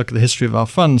go back and look at the history of our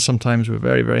funds, sometimes we're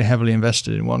very, very heavily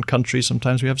invested in one country.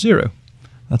 Sometimes we have zero.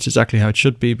 That's exactly how it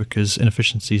should be, because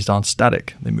inefficiencies aren't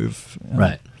static. They move.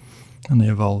 Right. And they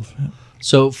evolve. Yeah.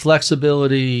 So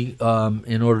flexibility,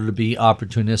 in order to be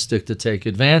opportunistic to take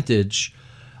advantage,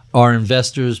 are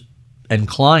investors and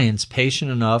clients patient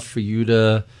enough for you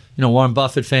to, Warren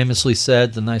Buffett famously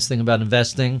said, the nice thing about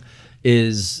investing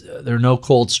is there are no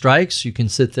cold strikes. You can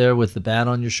sit there with the bat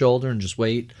on your shoulder and just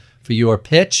wait for your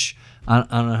pitch. I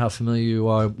don't know how familiar you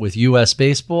are with U.S.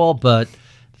 baseball, but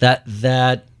that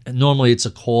normally it's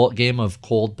a game of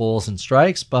cold balls and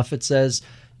strikes. Buffett says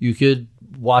you could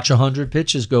watch 100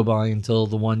 pitches go by until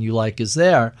the one you like is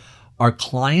there. Are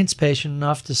clients patient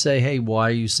enough to say, hey, why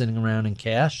are you sitting around in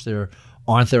cash?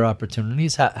 Aren't there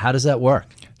opportunities? How does that work?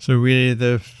 So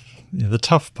the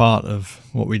tough part of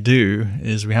what we do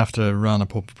is we have to run a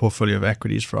portfolio of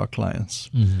equities for our clients.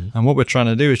 Mm-hmm. And what we're trying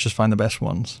to do is just find the best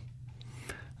ones.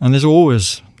 And there's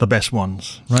always the best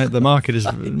ones, right? The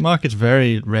market's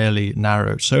very rarely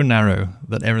narrow, so narrow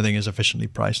that everything is efficiently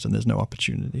priced and there's no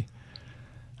opportunity.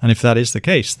 And if that is the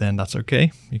case, then that's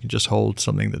okay. You can just hold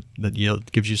something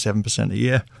that gives you 7% a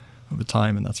year over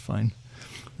time, and that's fine.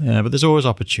 But there's always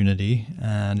opportunity,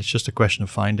 and it's just a question of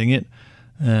finding it.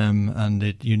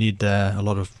 You need a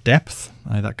lot of depth.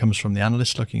 That comes from the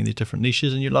analysts looking at these different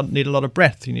niches, and you need a lot of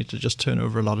breadth. You need to just turn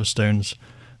over a lot of stones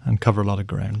and cover a lot of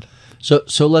ground.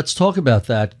 So let's talk about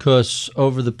that, because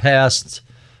over the past,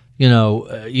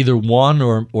 either one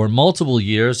or multiple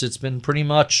years, it's been pretty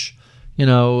much,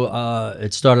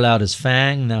 it started out as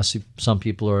FANG. Now some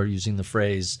people are using the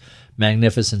phrase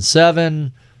Magnificent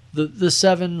Seven. The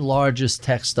seven largest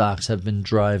tech stocks have been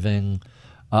driving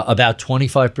about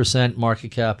 25%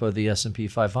 market cap of the S&P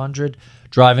 500,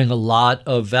 driving a lot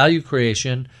of value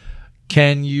creation.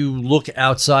 Can you look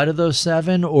outside of those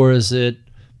seven, or is it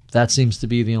that seems to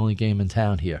be the only game in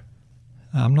town here?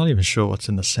 I'm not even sure what's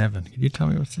in the seven. Can you tell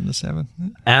me what's in the seven?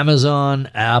 Amazon,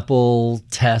 Apple,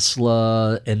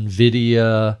 Tesla,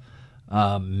 NVIDIA,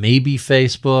 maybe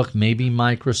Facebook, maybe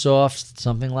Microsoft,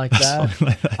 something like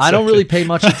that. I don't really pay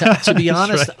much attention. To be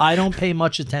honest, right. I don't pay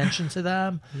much attention to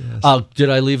them. Yes. Did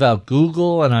I leave out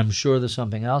Google? And I'm sure there's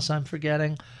something else I'm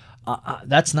forgetting.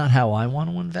 That's not how I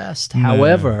want to invest. No,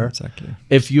 however, exactly.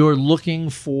 If you're looking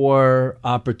for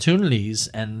opportunities,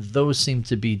 and those seem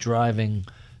to be driving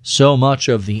so much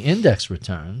of the index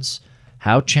returns,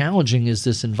 how challenging is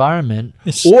this environment?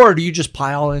 Or do you just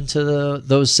pile into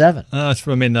those seven? A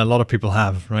lot of people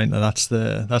have, right? That's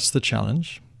the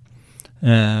challenge.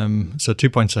 So 2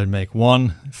 points I'd make.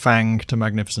 One, FANG to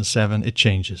Magnificent Seven, it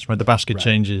changes, right? The basket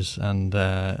changes, and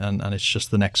it's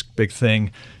just the next big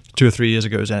thing. 2 or 3 years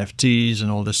ago it was NFTs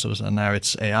and all this sort of stuff, and now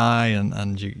it's AI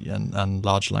and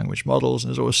large language models. And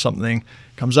there's always something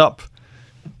comes up,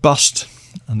 bust,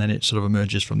 and then it sort of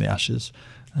emerges from the ashes.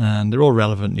 And they're all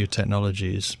relevant new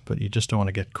technologies, but you just don't want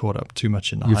to get caught up too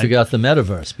much in the hype. You forgot the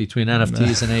metaverse. Between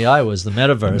NFTs and AI was the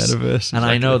metaverse. Exactly. And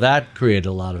I know that created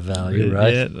a lot of value,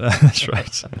 right? Yeah, that's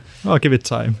right. Well, I'll give it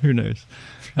time. Who knows?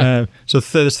 So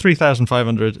there's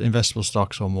 3,500 investable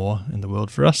stocks or more in the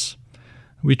world for us.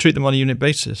 We treat them on a unit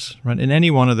basis, right? In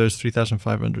any one of those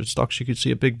 3,500 stocks, you could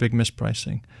see a big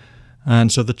mispricing.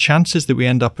 And so the chances that we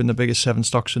end up in the biggest 7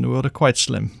 stocks in the world are quite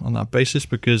slim on that basis,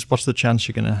 because what's the chance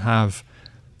you're going to have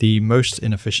the most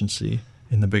inefficiency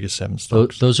in the biggest 7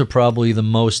 stocks? Those are probably the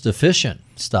most efficient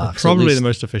stocks. Probably the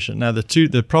most efficient. Now,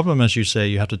 the problem, as you say,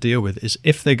 you have to deal with is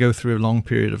if they go through a long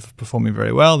period of performing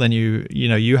very well, then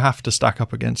you have to stack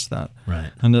up against that.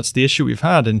 Right. And that's the issue we've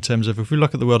had in terms of, if we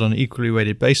look at the world on an equally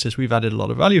weighted basis, we've added a lot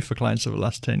of value for clients over the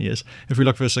last 10 years. If we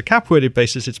look versus a cap weighted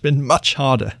basis, it's been much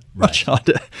harder.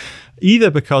 Either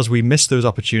because we missed those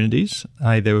opportunities,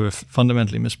 they were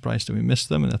fundamentally mispriced and we missed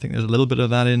them, and I think there's a little bit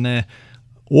of that in there,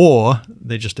 or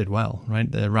they just did well, right?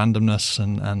 Their randomness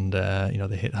and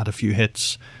they had a few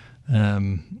hits,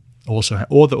 also,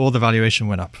 or the valuation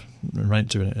went up, right,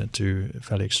 to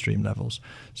fairly extreme levels.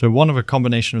 So one of a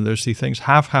combination of those 3 things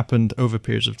have happened over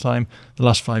periods of time. The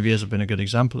last 5 years have been a good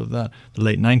example of that. The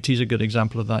late 90s a good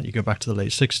example of that. You go back to the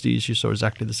late 60s, you saw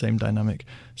exactly the same dynamic.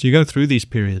 So you go through these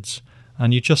periods,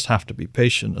 and you just have to be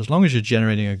patient. As long as you're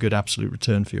generating a good absolute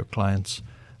return for your clients,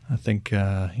 I think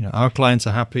our clients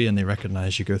are happy and they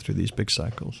recognize you go through these big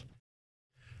cycles.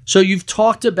 So you've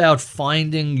talked about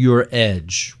finding your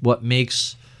edge, what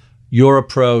makes your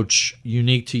approach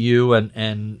unique to you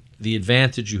and the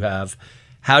advantage you have.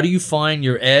 How do you find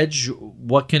your edge?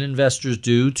 What can investors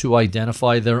do to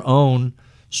identify their own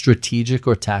strategic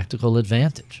or tactical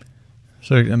advantage?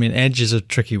 So, I mean, edge is a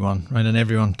tricky one, right? And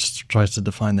everyone tries to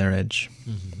define their edge.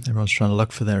 Mm-hmm. Everyone's trying to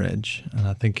look for their edge. And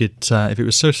I think if it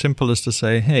was so simple as to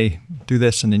say, hey, do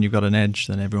this and then you've got an edge,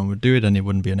 then everyone would do it and it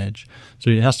wouldn't be an edge. So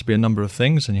it has to be a number of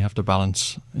things and you have to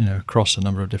balance, across a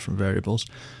number of different variables.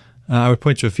 I would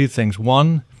point to a few things.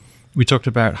 One, we talked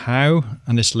about how,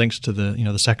 and this links to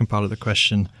the second part of the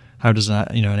question, how does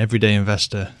an everyday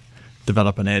investor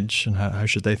develop an edge and how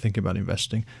should they think about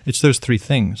investing? It's those three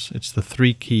things. It's the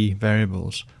three key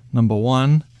variables. Number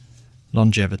one,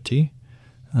 longevity,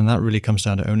 and that really comes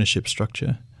down to ownership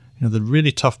structure. The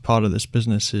really tough part of this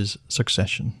business is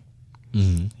succession.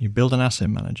 Mm-hmm. You build an asset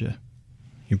manager,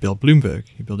 you build Bloomberg,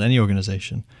 you build any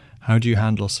organization. How do you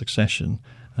handle succession?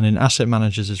 And in asset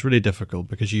managers, it's really difficult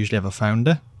because you usually have a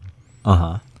founder.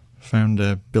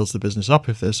 Founder builds the business up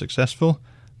if they're successful.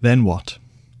 Then what?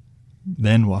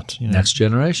 Next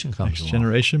generation comes Next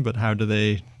generation, but how do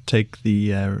they take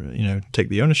the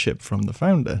ownership from the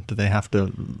founder? Do they have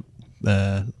to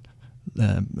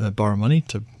borrow money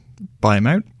to buy him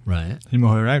out? Right. Him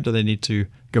or her out? Do they need to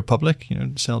go public?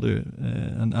 Sell to,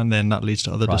 and then that leads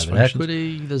to other private dysfunctions.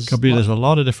 Equity. There's a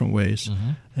lot of different ways,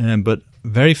 but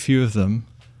very few of them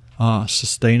are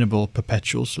sustainable,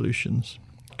 perpetual solutions.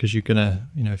 Because you're gonna,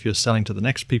 if you're selling to the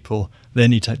next people, they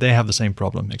have the same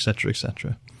problem, etc.,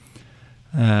 etc.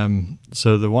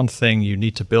 So the one thing you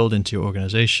need to build into your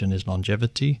organization is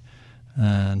longevity.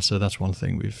 And so that's one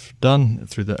thing we've done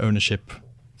through the ownership,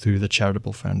 through the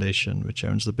charitable foundation, which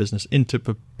owns the business into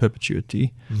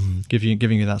perpetuity,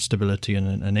 giving you that stability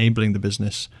and enabling the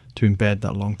business to embed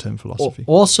that long-term philosophy.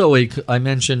 Also, I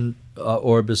mentioned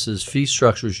Orbis's fee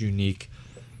structure is unique.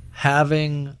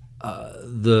 Having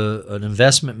an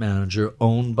investment manager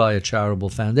owned by a charitable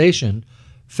foundation,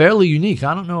 fairly unique.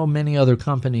 I don't know many other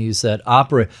companies that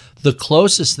operate. The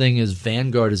closest thing is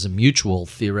Vanguard is a mutual,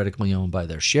 theoretically owned by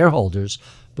their shareholders,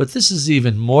 but this is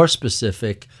even more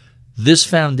specific. This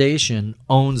foundation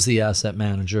owns the asset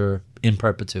manager in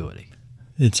perpetuity.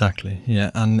 Exactly, yeah,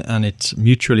 and it's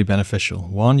mutually beneficial.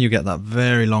 One, you get that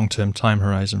very long-term time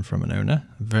horizon from an owner,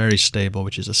 very stable,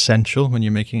 which is essential when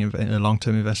you're making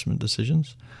long-term investment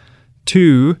decisions.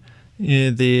 Two,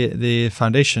 the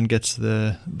foundation gets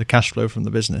the cash flow from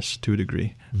the business to a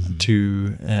degree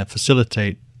to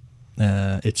facilitate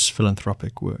its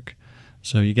philanthropic work.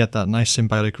 So you get that nice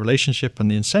symbiotic relationship, and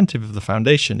the incentive of the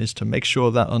foundation is to make sure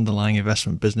that underlying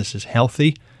investment business is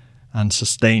healthy and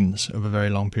sustains over very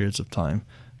long periods of time.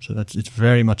 So it's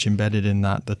very much embedded in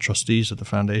that, the trustees of the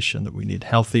foundation, that we need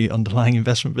healthy underlying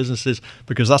investment businesses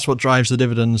because that's what drives the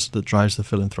dividends, that drives the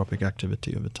philanthropic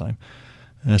activity over time.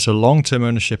 So long-term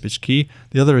ownership is key.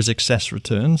 The other is excess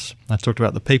returns. I talked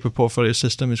about the paper portfolio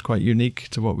system is quite unique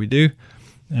to what we do.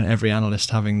 Every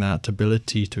analyst having that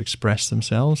ability to express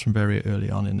themselves from very early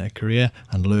on in their career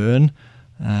and learn.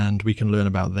 And we can learn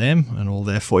about them and all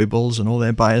their foibles and all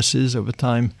their biases over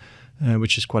time,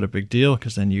 which is quite a big deal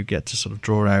because then you get to sort of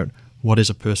draw out what is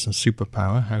a person's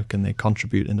superpower, how can they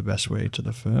contribute in the best way to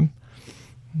the firm.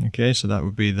 Okay, so that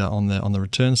would be on the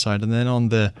return side. And then on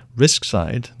the risk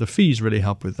side, the fees really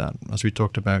help with that, as we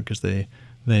talked about, because they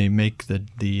make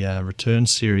the return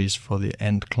series for the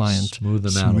end client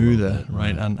smoother,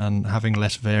 right? And having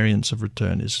less variance of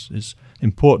return is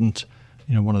important.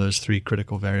 One of those three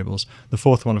critical variables. The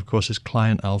fourth one, of course, is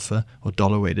client alpha or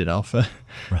dollar-weighted alpha,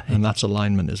 right. And that's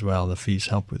alignment as well. The fees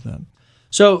help with that.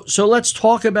 So let's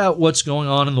talk about what's going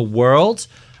on in the world.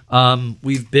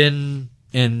 We've been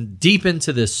deep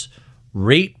into this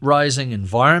rate rising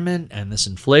environment and this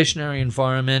inflationary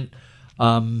environment.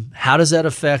 How does that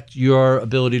affect your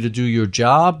ability to do your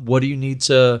job? What do you need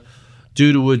to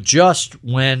do to adjust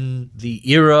when the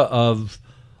era of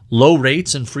low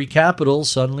rates and free capital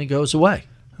suddenly goes away?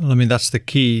 Well, I mean, that's the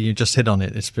key. You just hit on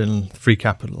it. It's been free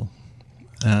capital.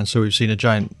 And so we've seen a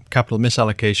giant capital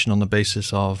misallocation on the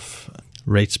basis of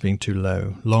rates being too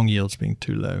low, long yields being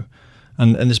too low.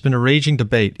 And there's been a raging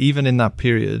debate, even in that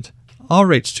period, are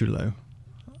rates too low?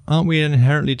 Aren't we in an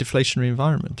inherently deflationary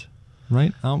environment?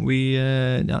 Right? Aren't we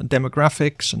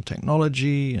demographics and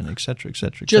technology and et cetera, et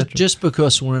cetera, et cetera? Just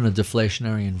because we're in a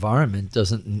deflationary environment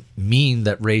doesn't mean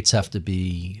that rates have to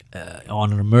be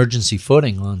on an emergency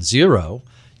footing on zero.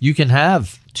 You can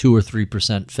have 2 or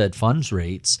 3% Fed funds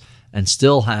rates and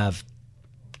still have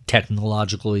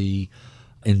technologically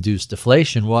induced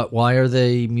deflation. Why are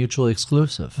they mutually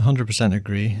exclusive? 100%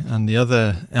 agree. And the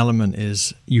other element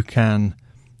is you can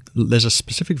there's a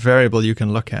specific variable you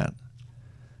can look at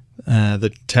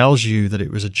that tells you that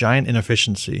it was a giant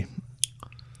inefficiency,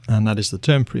 and that is the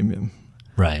term premium.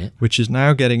 Right. Which is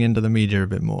now getting into the media a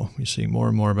bit more. You're seeing more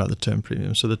and more about the term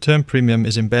premium. So the term premium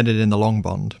is embedded in the long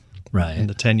bond. Right. In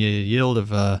the 10-year yield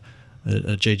of a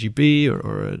JGB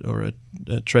or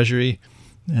a treasury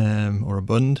or a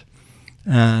bund.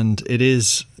 And it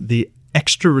is the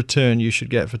extra return you should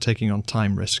get for taking on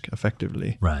time risk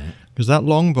effectively. Right. Because that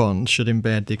long bond should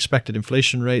embed the expected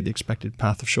inflation rate, the expected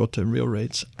path of short-term real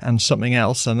rates, and something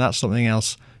else. And that something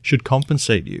else should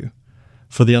compensate you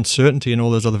for the uncertainty and all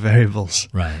those other variables.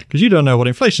 Right. Because you don't know what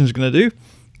inflation is going to do.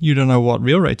 You don't know what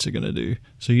real rates are going to do.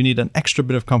 So you need an extra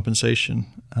bit of compensation.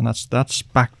 And that's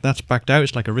backed out.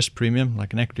 It's like a risk premium,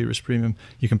 like an equity risk premium.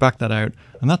 You can back that out.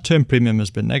 And that term premium has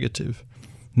been negative.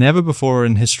 Never before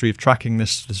in history of tracking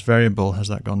this variable has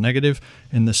that gone negative.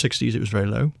 In the 60s, it was very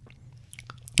low.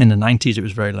 In the 90s, it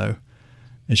was very low.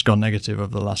 It's gone negative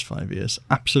over the last 5 years.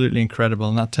 Absolutely incredible.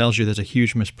 And that tells you there's a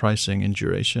huge mispricing in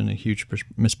duration, a huge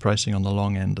mispricing on the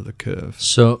long end of the curve.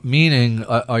 So meaning,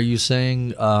 are you saying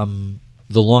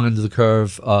the long end of the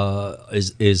curve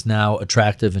is now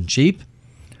attractive and cheap?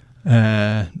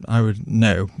 I would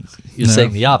no. You're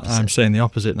saying the opposite. I'm saying the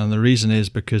opposite. And the reason is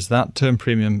because that term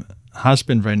premium has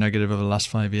been very negative over the last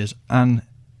 5 years and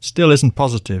still isn't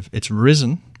positive. It's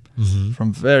risen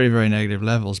from very, very negative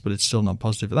levels, but it's still not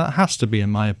positive. That has to be,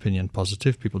 in my opinion,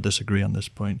 positive. People disagree on this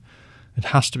point. It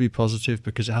has to be positive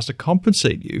because it has to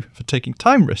compensate you for taking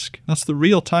time risk. That's the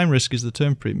real time risk, is the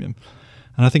term premium.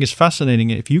 And I think it's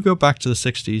fascinating. If you go back to the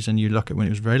 60s and you look at when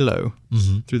it was very low,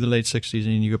 through the late 60s,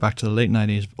 and you go back to the late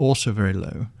 90s, also very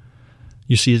low,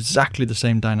 you see exactly the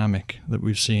same dynamic that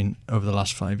we've seen over the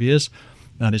last 5 years.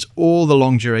 That is, all the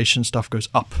long duration stuff goes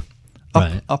up.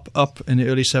 Up. In the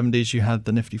early 70s, you had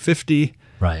the Nifty 50.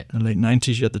 Right. In the late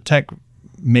 90s, you had the tech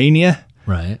mania.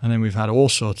 Right. And then we've had all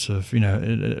sorts of,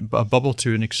 a bubble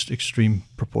to an extreme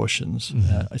proportions,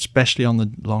 especially on the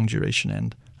long duration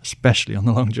end.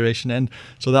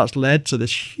 So that's led to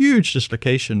this huge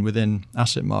dislocation within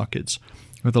asset markets,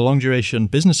 where the long duration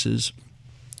businesses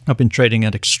have been trading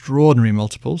at extraordinary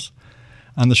multiples.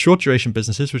 And the short duration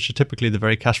businesses, which are typically the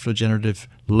very cash flow generative,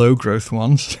 low growth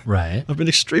ones, right, have been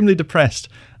extremely depressed.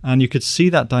 And you could see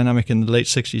that dynamic in the late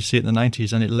 60s, you see it in the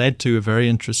 90s, and it led to a very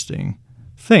interesting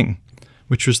thing,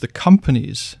 which was the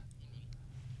companies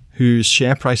whose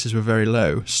share prices were very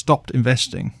low stopped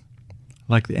investing.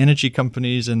 Like the energy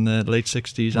companies in the late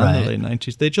 60s and the late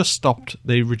 90s, they just stopped.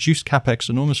 They reduced capex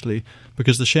enormously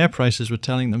because the share prices were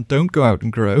telling them, don't go out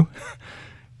and grow.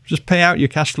 Just pay out your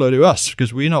cash flow to us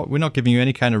because we're not giving you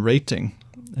any kind of rating.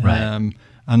 Right.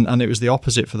 And it was the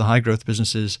opposite for the high growth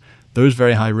businesses. Those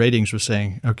very high ratings were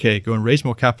saying, okay, go and raise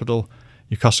more capital.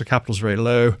 Your cost of capital is very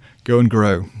low. Go and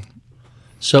grow.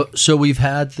 So we've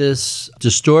had this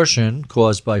distortion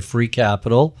caused by free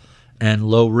capital and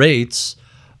low rates.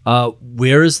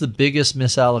 Where is the biggest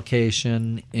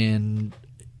misallocation in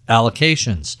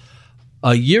allocations?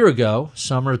 A year ago,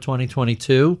 summer of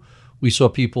 2022, we saw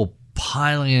people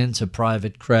piling into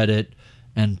private credit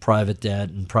and private debt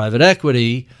and private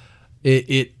equity.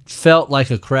 It felt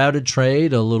like a crowded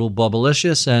trade, a little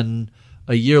bubblicious, and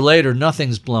a year later,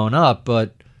 nothing's blown up,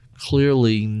 but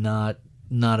clearly not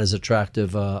as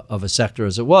attractive of a sector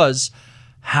as it was.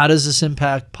 How does this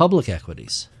impact public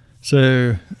equities?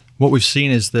 So what we've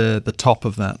seen is the top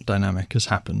of that dynamic has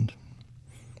happened.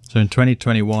 So in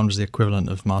 2021 was the equivalent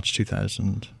of March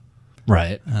 2000.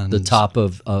 Right, and the top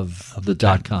of the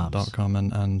dot-coms. .com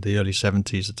and the early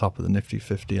 70s, the top of the Nifty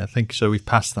 50. I think so. We've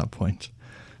passed that point.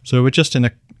 So we're just in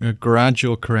a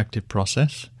gradual corrective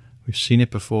process. We've seen it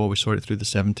before. We saw it through the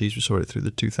 70s. We saw it through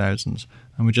the 2000s.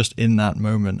 And we're just in that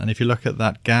moment. And if you look at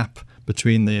that gap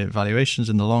between the valuations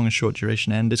in the long and short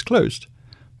duration end, it's closed.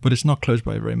 But it's not closed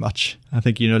by very much. I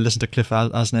think, listen to Cliff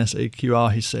Asness,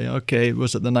 AQR, he's saying, okay, it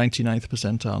was at the 99th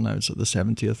percentile, now it's at the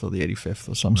 70th or the 85th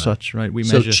or some such, right? We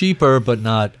measure. So cheaper, but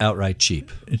not outright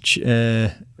cheap.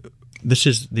 This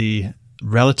is the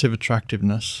relative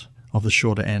attractiveness of the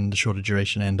shorter end, the shorter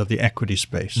duration end of the equity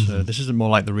space. So this is more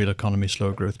like the real economy,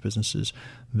 slow growth businesses.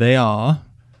 They are,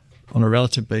 on a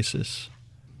relative basis,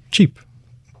 cheap.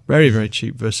 Very, very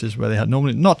cheap versus where they had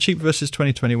normally, not cheap versus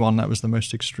 2021. That was the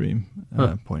most extreme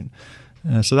point.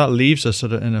 So that leaves us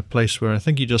sort of in a place where I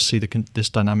think you just see this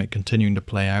dynamic continuing to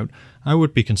play out. I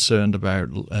would be concerned about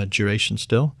duration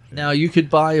still. Now, you could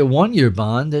buy a one-year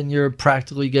bond and you're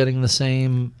practically getting the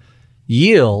same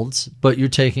yields, but you're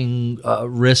taking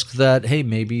risk that, hey,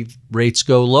 maybe rates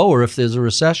go lower if there's a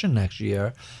recession next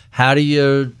year. How do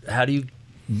you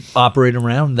operate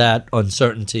around that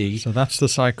uncertainty. So that's the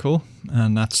cycle,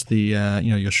 and that's the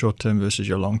your short-term versus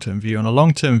your long-term view. On a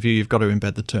long-term view, you've got to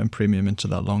embed the term premium into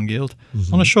that long yield.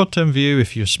 On a short-term view,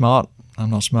 if you're smart, I'm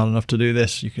not smart enough to do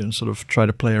this, you can sort of try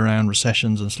to play around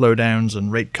recessions and slowdowns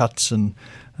and rate cuts, and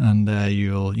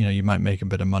you might make a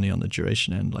bit of money on the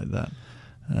duration end like that.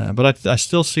 But I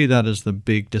still see that as the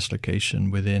big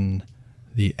dislocation within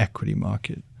the equity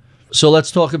market. So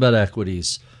let's talk about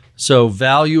equities. So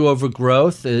value over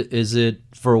growth, is it,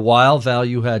 for a while,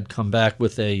 value had come back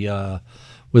with a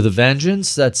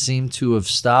vengeance that seemed to have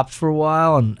stopped for a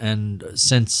while, and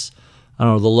since, I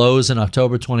don't know, the lows in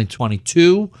October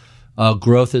 2022,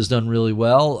 growth has done really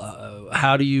well.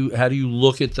 How do you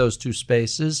look at those two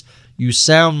spaces? You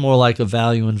sound more like a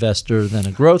value investor than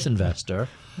a growth investor.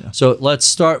 Yeah. So let's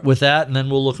start with that, and then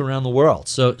we'll look around the world.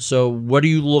 So what do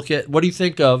you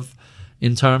think of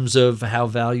in terms of how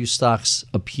value stocks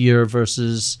appear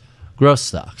versus growth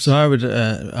stocks? So I would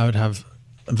have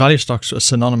value stocks are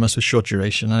synonymous with short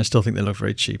duration, and I still think they look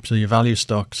very cheap. So your value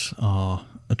stocks are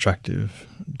attractive,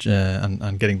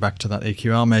 and getting back to that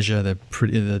AQR measure, they're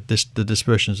pretty. The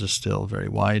dispersions are still very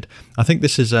wide. I think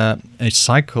this is a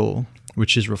cycle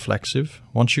which is reflexive.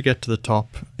 Once you get to the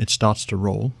top, it starts to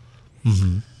roll.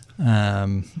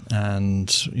 And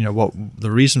what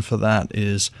the reason for that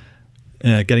is.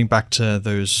 Getting back to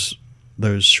those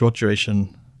short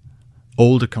duration,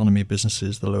 old economy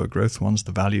businesses, the lower growth ones,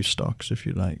 the value stocks, if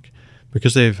you like,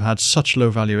 because they've had such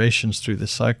low valuations through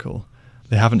this cycle,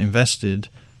 they haven't invested.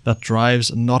 That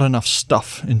drives not enough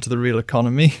stuff into the real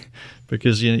economy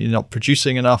because you're not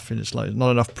producing enough, and it's like not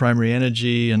enough primary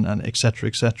energy, and et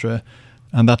cetera,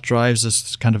 and that drives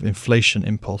this kind of inflation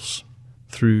impulse.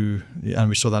 And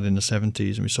we saw that in the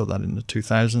 70s, and we saw that in the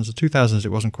 2000s. The 2000s, it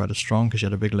wasn't quite as strong because you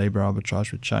had a big labor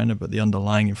arbitrage with China, but the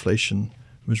underlying inflation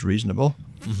was reasonable.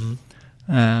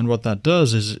 And what that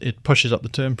does is it pushes up the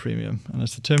term premium. And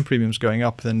as the term premium is going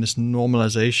up, then this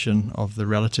normalization of the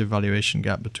relative valuation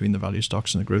gap between the value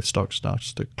stocks and the growth stocks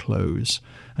starts to close.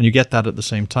 And you get that at the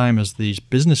same time as these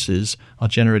businesses are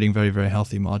generating very, very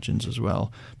healthy margins as well,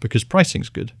 because pricing's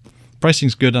good.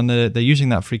 Pricing's good, and they're using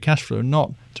that free cash flow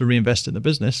not to reinvest in the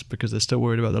business because they're still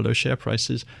worried about the low share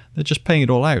prices. They're just paying it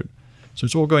all out. So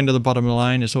it's all going to the bottom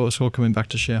line. It's all coming back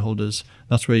to shareholders.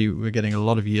 That's where we're getting a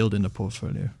lot of yield in the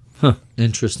portfolio.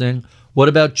 Interesting. What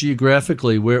about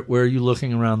geographically? Where are you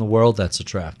looking around the world that's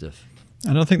attractive?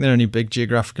 I don't think there are any big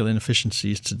geographical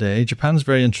inefficiencies today. Japan's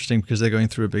very interesting because they're going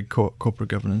through a big corporate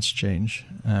governance change,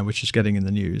 which is getting in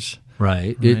the news.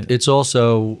 Right. It's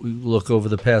also, look, over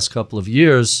the past couple of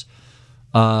years,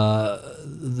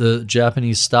 the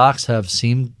Japanese stocks have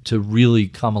seemed to really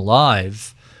come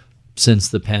alive since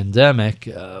the pandemic.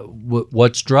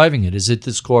 What's driving it? Is it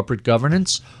this corporate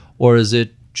governance, or is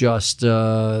it just they've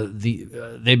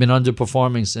been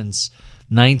underperforming since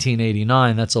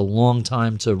 1989? That's a long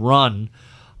time to run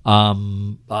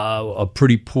a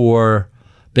pretty poor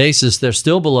basis. They're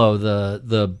still below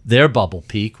their bubble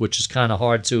peak, which is kind of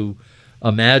hard to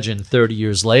imagine 30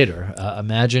 years later. I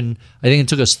think it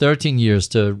took us 13 years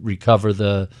to recover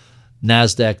the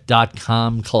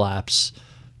NASDAQ.com collapse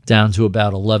down to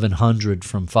about 1,100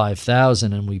 from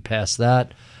 5,000, and we passed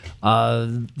that.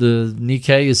 The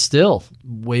Nikkei is still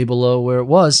way below where it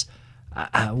was.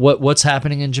 What's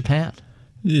happening in Japan?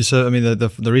 So, I mean,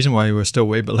 the reason why we're still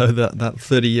way below that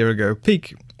 30-year-ago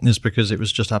peak is because it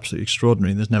was just absolutely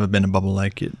extraordinary. There's never been a bubble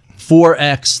like it.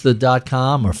 4x the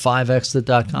 .com or 5x the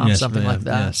 .com, yes, something like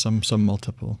that? Yeah, some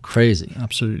multiple. Crazy.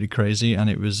 Absolutely crazy. And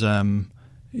it was, the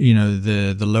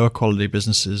lower quality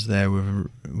businesses there were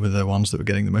the ones that were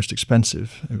getting the most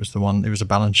expensive. It was a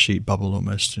balance sheet bubble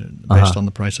almost based on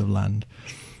the price of land.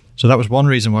 So that was one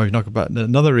reason why we knock about.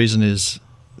 Another reason is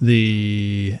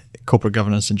the corporate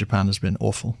governance in Japan has been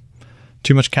awful.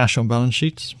 Too much cash on balance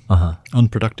sheets,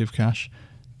 unproductive cash.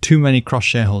 Too many cross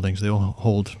shareholdings. They all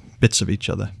hold bits of each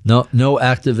other. No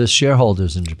activist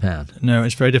shareholders in Japan. No,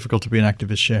 it's very difficult to be an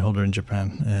activist shareholder in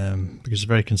Japan because it's a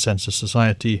very consensus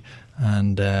society,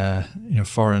 and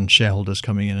foreign shareholders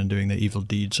coming in and doing their evil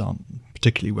deeds aren't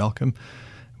particularly welcome.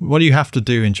 What you have to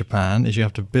do in Japan is you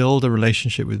have to build a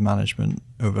relationship with management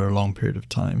over a long period of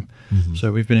time.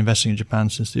 So we've been investing in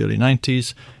Japan since the early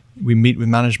 90s. We meet with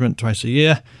management twice a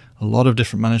year. A lot of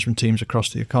different management teams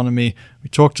across the economy. We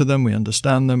talk to them, we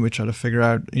understand them, we try to figure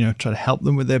out, try to help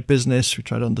them with their business. We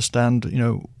try to understand,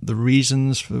 the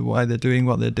reasons for why they're doing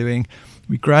what they're doing.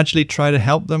 We gradually try to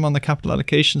help them on the capital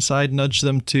allocation side, nudge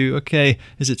them to, okay,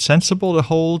 is it sensible to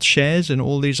hold shares in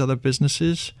all these other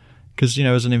businesses? Because,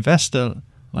 as an investor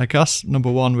like us,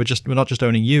 number one, we're not just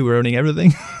owning you, we're owning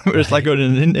everything. It's like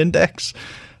owning an index.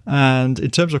 And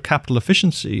in terms of capital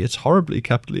efficiency, it's horribly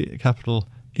capital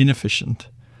inefficient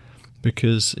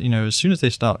because, as soon as they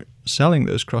start selling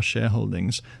those cross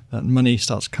shareholdings, that money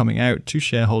starts coming out to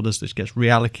shareholders that gets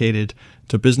reallocated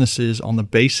to businesses on the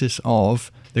basis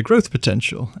of their growth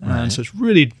potential. Right. And so it's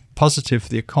really positive for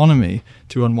the economy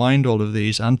to unwind all of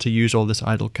these and to use all this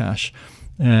idle cash.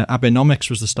 Abenomics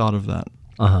was the start of that.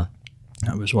 Uh-huh.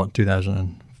 That was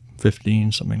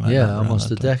 2015, something like that. Yeah,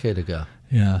 almost a decade ago.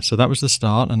 Yeah, so that was the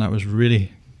start, and that was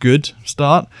really good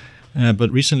start. But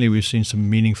recently we've seen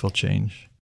some meaningful change.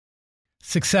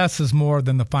 Success is more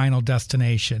than the final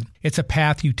destination. It's a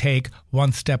path you take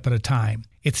one step at a time.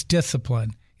 It's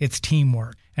discipline, it's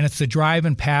teamwork, and it's the drive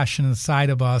and passion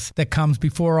inside of us that comes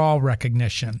before all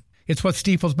recognition. It's what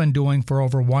Stifel's been doing for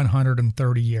over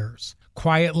 130 years.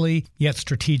 Quietly, yet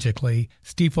strategically,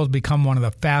 Stifel's become one of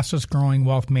the fastest growing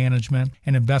wealth management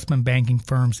and investment banking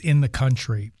firms in the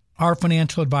country. Our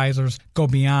financial advisors go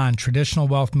beyond traditional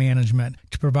wealth management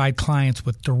to provide clients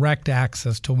with direct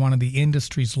access to one of the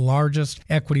industry's largest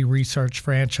equity research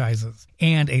franchises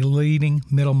and a leading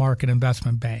middle market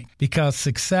investment bank, because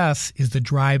success is the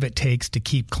drive it takes to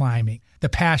keep climbing, the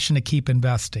passion to keep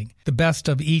investing, the best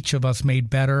of each of us made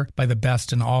better by the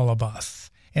best in all of us.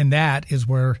 And that is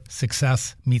where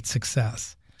success meets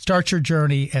success. Start your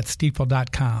journey at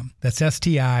stifel.com. That's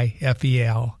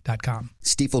STIFEL.com.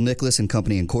 Stifel Nicholas and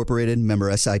Company Incorporated,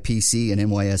 member SIPC and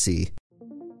NYSE.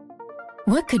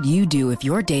 What could you do if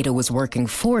your data was working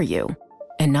for you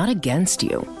and not against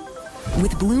you?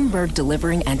 With Bloomberg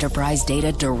delivering enterprise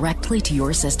data directly to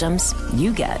your systems,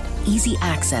 you get easy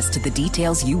access to the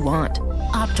details you want,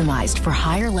 optimized for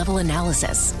higher level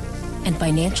analysis, and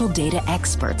financial data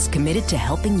experts committed to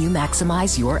helping you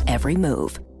maximize your every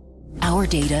move. Our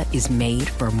data is made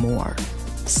for more,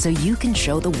 so you can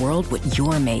show the world what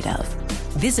you're made of.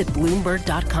 Visit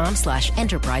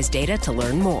Bloomberg.com/enterprise data to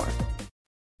learn more.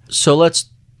 So let's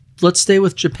stay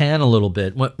with Japan a little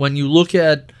bit. When you look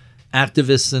at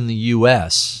activists in the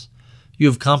U.S., you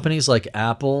have companies like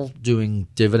Apple doing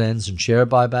dividends and share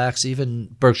buybacks,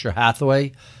 even Berkshire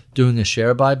Hathaway doing a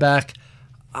share buyback.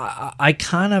 I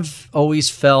kind of always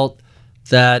felt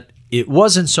that it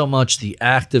wasn't so much the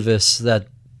activists that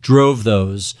drove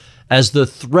those as the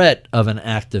threat of an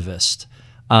activist.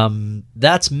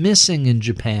 That's missing in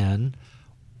Japan.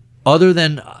 Other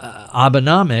than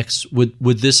Abenomics,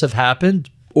 would this have happened?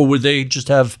 Or would they just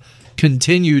have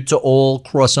continued to all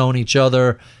cross-own each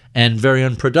other and very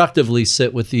unproductively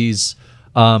sit with these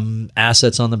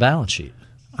assets on the balance sheet?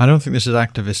 I don't think this is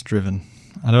activist-driven.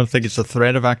 I don't think it's the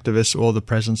threat of activists or the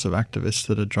presence of activists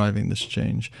that are driving this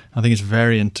change. I think it's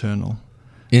very internal.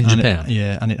 In Japan?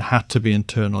 And it had to be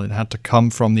internal. It had to come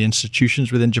from the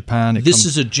institutions within Japan. This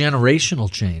is a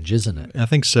generational change, isn't it? I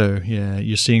think so, yeah.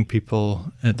 You're seeing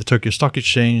people at the Tokyo Stock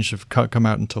Exchange have come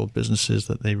out and told businesses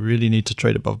that they really need to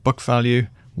trade above book value.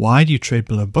 Why do you trade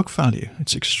below book value?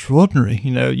 It's extraordinary.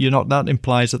 That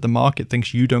implies that the market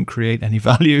thinks you don't create any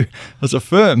value as a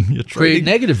firm. You're creating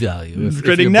negative value.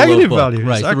 Creating negative value,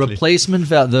 right? Exactly. The replacement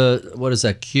value. What is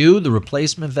that? Q. The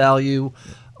replacement value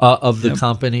of the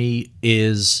company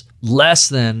is less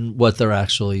than what they're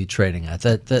actually trading at.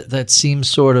 That seems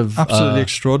sort of absolutely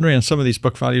extraordinary, and some of these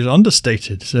book values are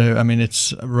understated. So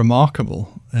it's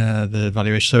remarkable, the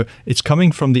valuation. So it's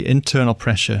coming from the internal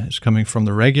pressure. It's coming from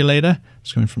the regulator.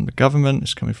 It's coming from the government.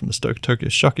 It's coming from the Tokyo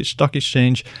Stock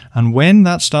Exchange. And when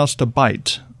that starts to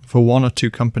bite for one or two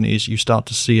companies, you start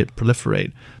to see it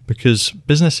proliferate, because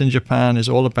business in Japan is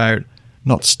all about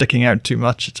not sticking out too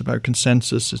much. It's about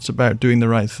consensus. It's about doing the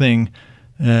right thing,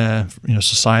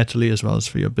 societally as well as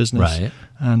for your business. Right.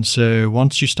 And so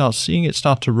once you start seeing it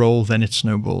start to roll, then it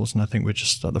snowballs. And I think we're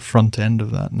just at the front end of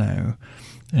that now.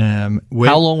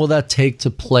 How long will that take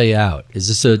to play out? Is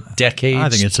this a decade? I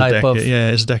think it's a decade. Yeah,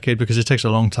 it's a decade, because it takes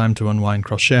a long time to unwind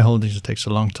cross shareholdings. It takes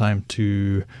a long time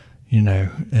to,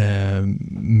 move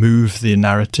the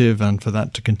narrative and for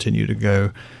that to continue to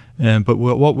go. But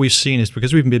what we've seen is,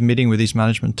 because we've been meeting with these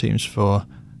management teams for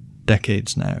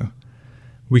decades now,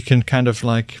 we can kind of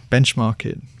benchmark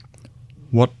it.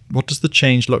 What does the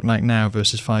change look like now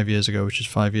versus 5 years ago, which is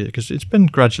 5 years? Because it's been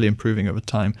gradually improving over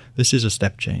time. This is a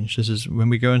step change. This is when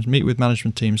we go and meet with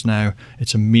management teams now,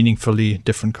 it's a meaningfully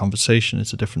different conversation.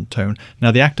 It's a different tone. Now,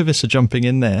 the activists are jumping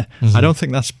in there. Mm-hmm. I don't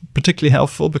think that's particularly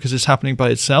helpful, because it's happening by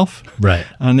itself. Right.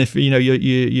 And if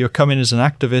you're coming as an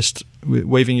activist,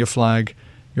 waving your flag,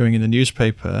 going in the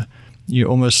newspaper, you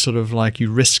almost sort of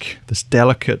you risk this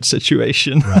delicate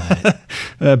situation, right.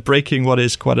 Breaking what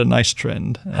is quite a nice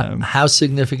trend. How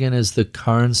significant is the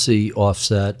currency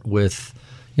offset with,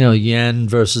 yen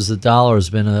versus the dollar has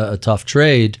been a tough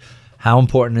trade. How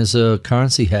important is a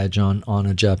currency hedge on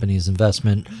a Japanese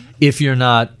investment if you're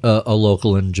not a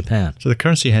local in Japan? So the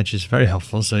currency hedge is very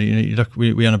helpful. So you look,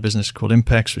 we own a business called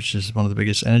Impex, which is one of the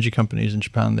biggest energy companies in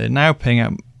Japan. They're now paying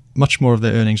out much more of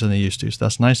their earnings than they used to. So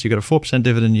that's nice. You've got a 4%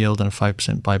 dividend yield and a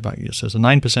 5% buyback yield. So it's a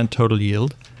 9% total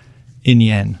yield in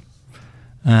yen.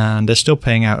 And they're still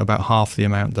paying out about half the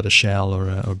amount that a Shell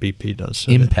or BP does.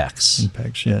 So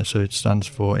Impex, yeah. So it stands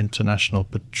for International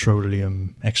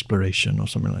Petroleum Exploration or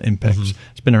something like Impex. Mm-hmm.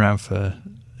 It's been around for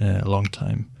a long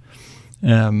time.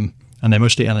 And they're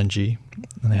mostly LNG.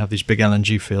 And they have these big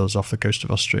LNG fields off the coast of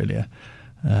Australia,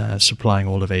 supplying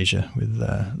all of Asia with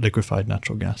liquefied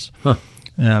natural gas. Huh.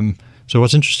 So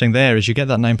what's interesting there is you get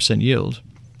that 9% yield,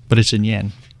 but it's in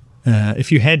yen.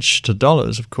 If you hedge to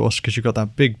dollars, of course, because you've got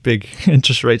that big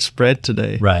interest rate spread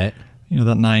today, right?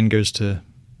 That 9 goes to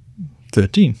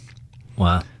 13.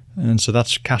 Wow. And so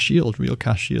that's cash yield, real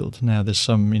cash yield. Now, there's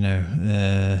some,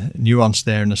 nuance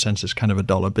there in the sense it's kind of a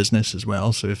dollar business as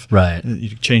well. So if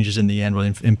changes in the yen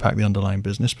will impact the underlying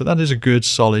business. But that is a good,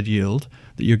 solid yield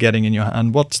that you're getting in your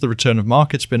hand. What's the return of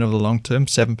markets been over the long term?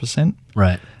 7%.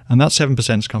 Right. And that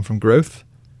 7% has come from growth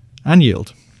and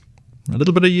yield. A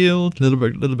little bit of yield, a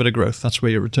little bit of growth. That's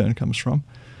where your return comes from.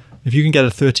 If you can get a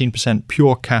 13%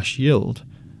 pure cash yield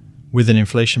with an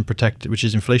inflation protected, which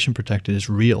is inflation protected, is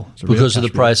real. Because of the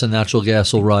price of natural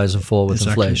gas will rise and fall with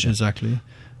inflation. Exactly.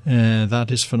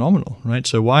 That is phenomenal, right?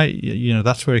 So why,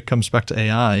 that's where it comes back to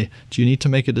AI. Do you need to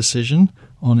make a decision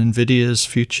on NVIDIA's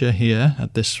future here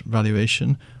at this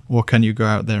valuation, or can you go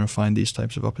out there and find these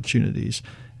types of opportunities?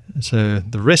 So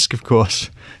the risk, of course,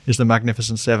 is the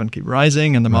Magnificent Seven keep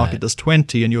rising and the market does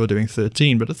 20 and you're doing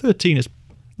 13. But a 13 is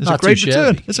a great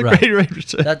return. It's a great rate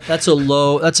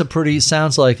return.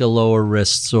 Sounds like a lower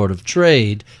risk sort of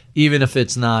trade, even if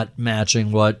it's not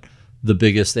matching what the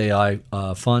biggest AI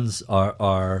funds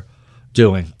are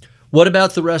doing. What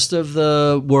about the rest of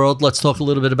the world? Let's talk a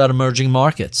little bit about emerging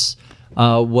markets.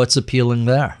 What's appealing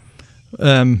there?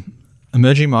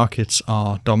 Emerging markets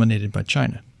are dominated by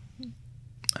China.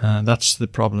 That's the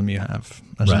problem you have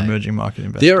as an emerging market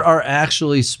investor. There are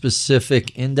actually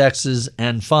specific indexes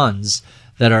and funds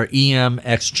that are EM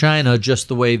ex-China, just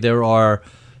the way there are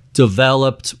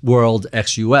developed world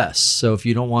ex-US. So if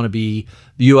you don't want to be,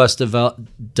 the US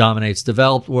dominates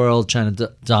developed world, China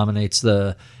dominates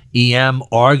the EM.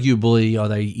 Arguably, are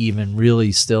they even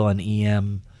really still an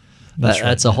EM?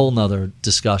 That's a whole nother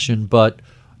discussion. But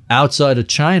outside of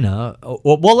China,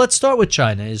 well, let's start with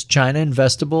China. Is China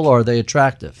investable or are they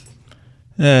attractive?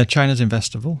 China's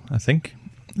investable, I think.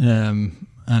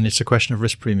 And it's a question of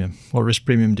risk premium. What risk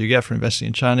premium do you get for investing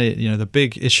in China? The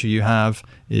big issue you have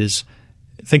is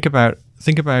think about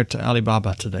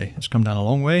Alibaba today. It's come down a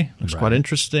long way. Looks quite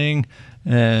interesting.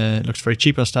 It looks very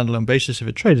cheap on a standalone basis. If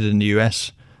it traded in the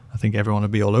US, I think everyone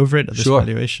would be all over it at this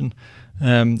valuation.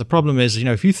 The problem is,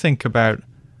 if you think about,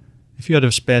 if you had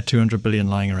a spare 200 billion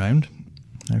lying around,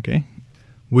 okay,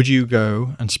 would you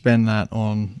go and spend that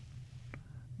on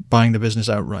buying the business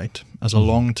outright as a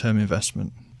long-term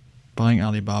investment, buying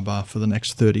Alibaba for the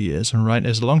next 30 years? And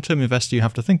as a long-term investor, you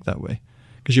have to think that way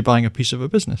because you're buying a piece of a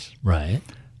business. Right.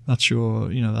 That's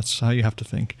that's how you have to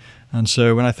think. And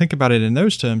so when I think about it in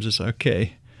those terms, it's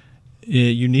okay.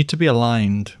 You need to be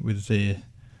aligned with the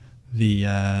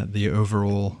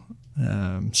overall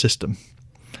system.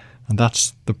 And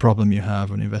that's the problem you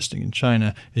have when investing in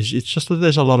China. It's just that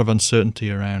there's a lot of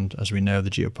uncertainty around, as we know, the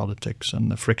geopolitics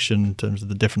and the friction in terms of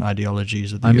the different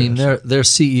ideologies of the US. mean, their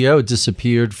CEO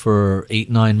disappeared for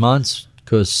 8-9 months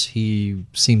because he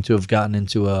seemed to have gotten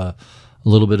into a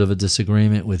little bit of a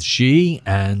disagreement with Xi.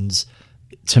 And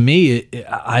to me,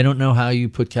 I don't know how you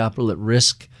put capital at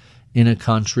risk in a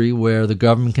country where the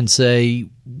government can say,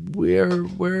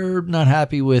 we're not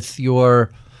happy with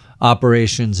your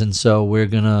operations, and so we're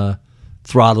going to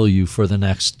throttle you for the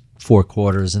next 4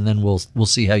 quarters, and then we'll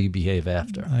see how you behave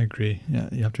after. I agree. Yeah,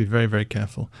 you have to be very, very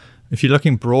careful. If you're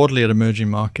looking broadly at emerging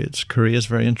markets, Korea is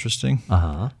very interesting.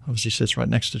 Obviously sits right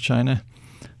next to China.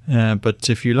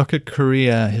 But if you look at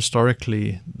Korea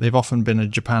historically, they've often been a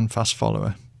Japan fast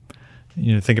follower.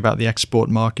 Think about the export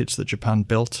markets that Japan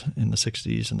built in the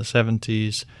 60s and the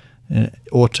 70s,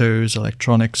 autos,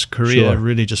 electronics. Korea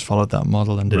really just followed that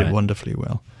model and did it wonderfully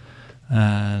well.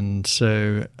 And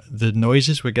so the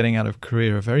noises we're getting out of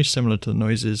Korea are very similar to the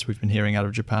noises we've been hearing out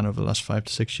of Japan over the last 5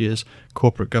 to 6 years.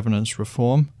 Corporate governance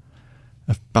reform,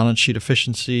 balance sheet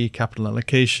efficiency, capital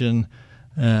allocation,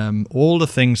 all the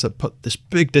things that put this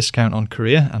big discount on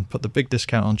Korea and put the big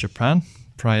discount on Japan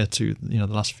prior to the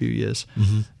last few years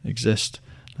exist.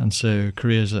 And so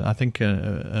Korea is, I think,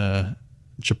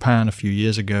 Japan a few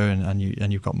years ago, and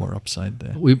you've got more upside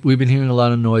there. We've been hearing a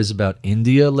lot of noise about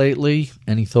India lately.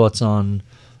 Any thoughts on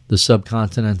the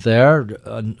subcontinent there?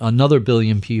 Another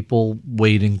billion people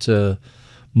waiting to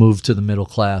move to the middle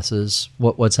classes.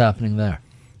 What's happening there?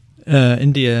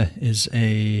 India is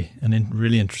a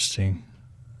really interesting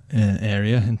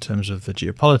area in terms of the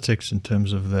geopolitics, in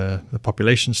terms of the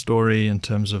population story, in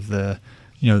terms of the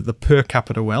per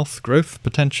capita wealth growth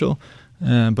potential,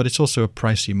 but it's also a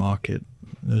pricey market.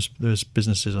 Those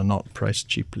businesses are not priced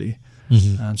cheaply,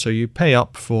 and so you pay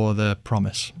up for the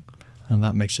promise, and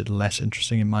that makes it less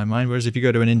interesting in my mind. Whereas if you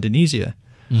go to an Indonesia,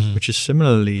 which is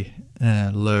similarly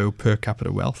low per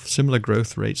capita wealth, similar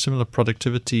growth rate, similar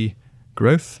productivity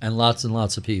growth, and lots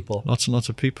of people. Lots and lots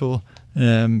of people.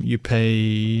 You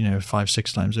pay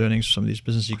 5-6 times earnings for some of these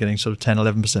businesses. You're getting sort of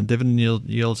 10-11% dividend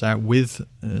yields out with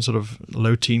sort of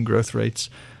low teen growth rates.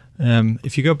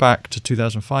 If you go back to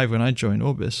 2005 when I joined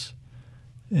Orbis,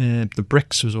 the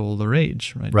BRICS was all the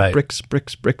rage, right? Right.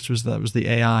 BRICS was the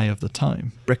AI of the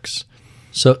time. BRICS.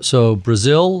 So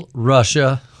Brazil,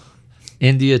 Russia,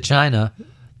 India, China,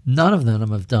 none of them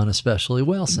have done especially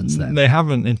well since then. They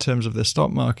haven't in terms of their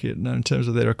stock market. No, in terms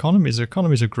of their economies have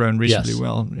grown reasonably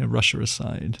well, Russia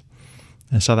aside.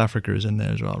 And South Africa is in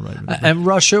there as well, right? And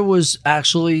Russia was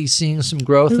actually seeing some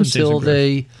growth until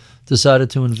they decided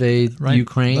to invade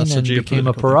Ukraine and became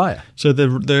a pariah. So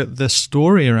the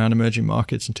story around emerging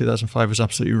markets in 2005 was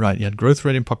absolutely right. You had growth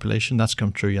rate in population, that's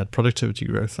come true. You had productivity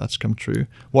growth, that's come true.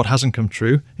 What hasn't come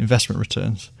true? Investment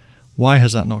returns. Why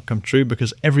has that not come true?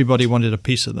 Because everybody wanted a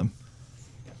piece of them.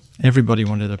 Everybody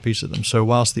wanted a piece of them. So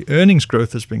whilst the earnings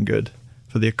growth has been good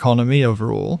for the economy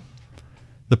overall,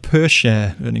 the per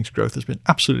share earnings growth has been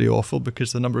absolutely awful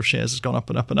because the number of shares has gone up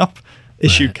and up and up.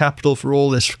 Issued capital for all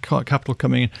this capital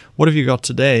coming in. What have you got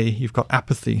today? You've got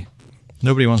apathy.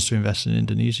 Nobody wants to invest in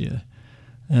Indonesia,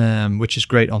 which is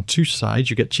great on two sides.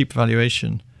 You get cheap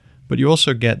valuation, but you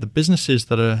also get the businesses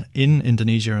that are in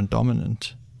Indonesia and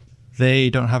dominant.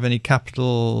 They don't have any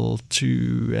capital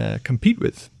to compete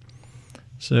with.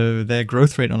 So their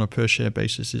growth rate on a per share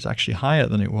basis is actually higher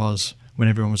than it was when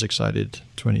everyone was excited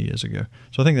 20 years ago.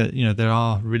 So I think that there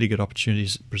are really good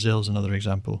opportunities. Brazil's another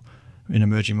example. In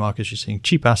emerging markets, you're seeing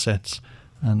cheap assets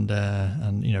and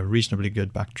reasonably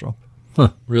good backdrop.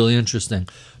 Really interesting.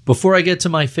 Before I get to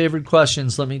my favorite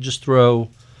questions, let me just throw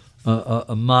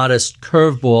a modest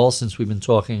curveball since we've been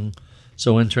talking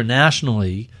so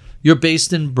internationally. You're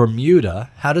based in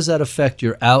Bermuda. How does that affect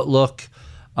your outlook?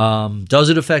 Does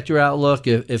it affect your outlook?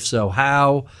 If so,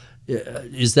 how?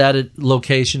 Is that a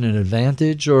location an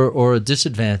advantage or a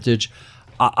disadvantage?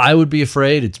 I would be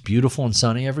afraid. It's beautiful and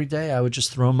sunny every day. I would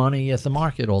just throw money at the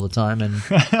market all the time and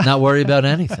not worry about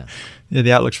anything. Yeah,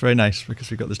 the outlook's very nice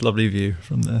because we've got this lovely view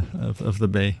from the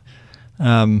bay.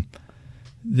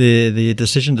 The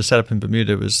decision to set up in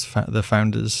Bermuda was the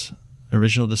founders'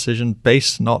 original decision,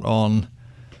 based not on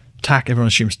tax. Everyone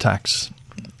assumes tax.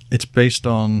 It's based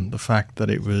on the fact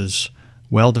that it was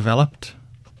well developed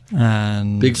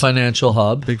and big financial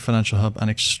hub, and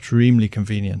extremely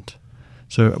convenient.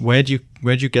 So where do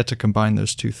you get to combine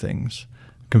those two things?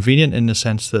 Convenient in the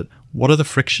sense that what are the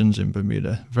frictions in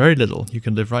Bermuda? Very little. You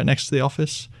can live right next to the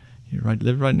office. You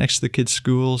live right next to the kids'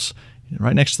 schools.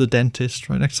 Right next to the dentist.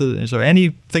 So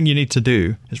anything you need to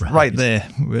do is right there.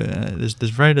 There's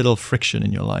very little friction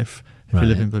in your life if you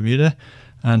live in Bermuda,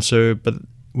 and so but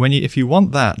if you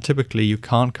want that, typically you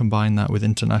can't combine that with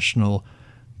international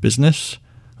business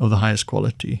of the highest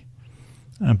quality.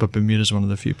 But Bermuda is one of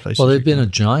the few places. Well, they've been a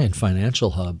giant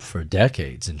financial hub for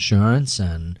decades, insurance,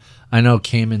 and I know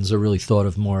Caymans are really thought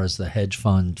of more as the hedge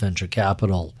fund, venture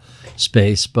capital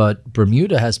space, but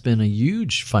Bermuda has been a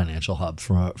huge financial hub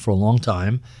for a long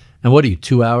time. And what are you,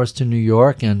 2 hours to New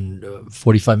York and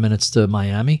 45 minutes to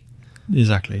Miami?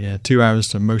 Exactly, yeah. 2 hours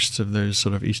to most of those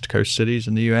sort of East Coast cities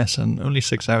in the US, and only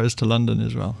 6 hours to London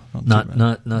as well.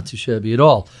 Not too shabby at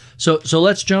all. So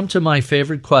let's jump to my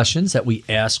favorite questions that we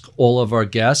ask all of our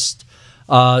guests.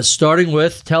 Starting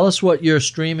with, tell us what you're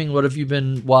streaming. What have you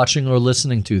been watching or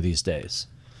listening to these days?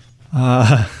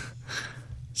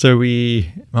 So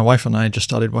my wife and I just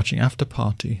started watching After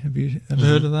Party. Have you ever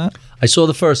heard of that? I saw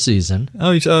the first season.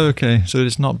 Oh, okay. So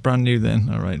it's not brand new then.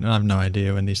 All right. I have no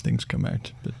idea when these things come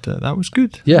out, but that was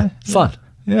good. Yeah, fun.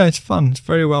 Yeah, it's fun. It's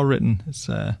very well written. It's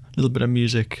a little bit of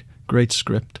music, great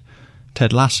script.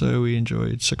 Ted Lasso we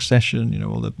enjoyed, Succession,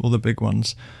 all the big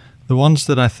ones. The ones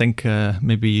that I think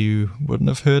maybe you wouldn't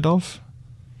have heard of,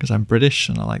 because I'm British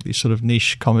and I like these sort of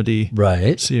niche comedy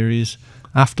series.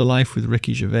 Afterlife with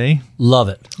Ricky Gervais. Love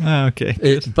it. Oh,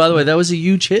 okay. By the way, that was a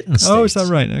huge hit in the States. Oh, is that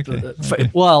right?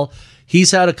 Okay. Well,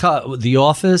 he's had The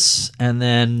Office, and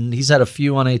then he's had a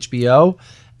few on HBO,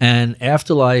 and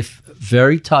Afterlife,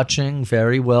 very touching,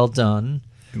 very well done.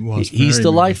 It was. He's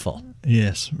delightful.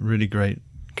 Yes, really great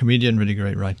comedian, really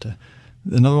great writer.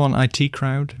 Another one, IT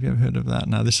Crowd. Have you ever heard of that?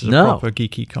 Now, this is a proper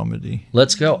geeky comedy.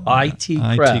 Let's go. IT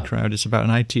Crowd. IT Crowd. It's about an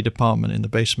IT department in the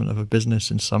basement of a business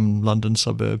in some London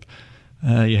suburb.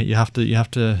 You have to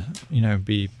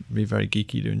be very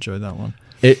geeky to enjoy that one.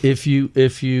 If you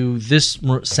this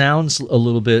sounds a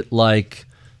little bit like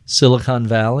Silicon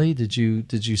Valley. Did you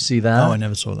see that? Oh, I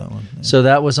never saw that one. Yeah. So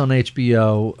that was on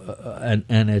HBO,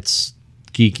 and it's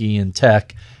geeky and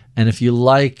tech. And if you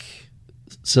like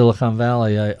Silicon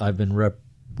Valley, I've been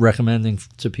recommending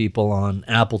to people on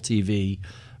Apple TV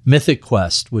Mythic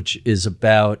Quest, which is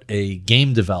about a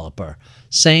game developer.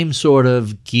 Same sort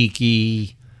of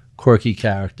geeky, quirky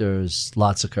characters,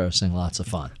 lots of cursing, lots of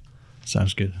fun.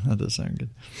 Sounds good. That does sound good.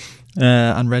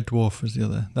 And Red Dwarf was the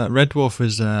other. That Red Dwarf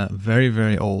is very,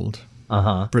 very old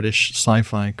British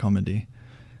sci-fi comedy.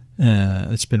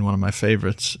 It's been one of my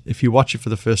favorites. If you watch it for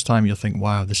the first time, you'll think,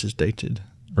 wow, this is dated.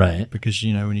 Right. Because,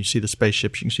 when you see the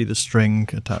spaceships, you can see the string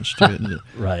attached to it.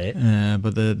 Right.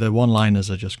 But the one-liners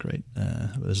are just great.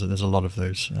 There's a lot of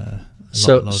those.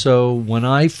 So when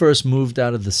I first moved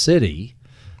out of the city,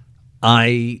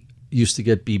 I used to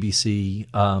get BBC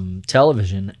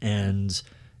television, and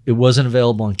it wasn't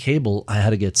available on cable. I had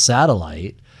to get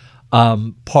satellite,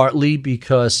 partly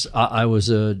because I was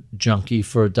a junkie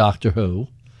for Doctor Who.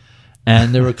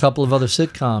 And there were a couple of other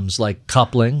sitcoms, like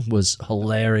Coupling was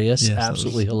hilarious, yes,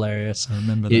 absolutely hilarious. I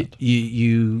remember that.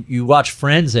 You watch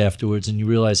Friends afterwards, and you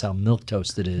realize how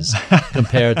milquetoast it is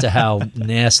compared to how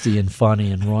nasty and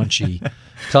funny and raunchy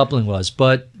Coupling was.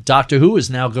 But Doctor Who is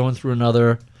now going through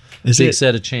another big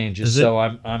set of changes. So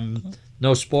I'm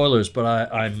no spoilers, but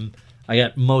I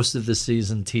got most of the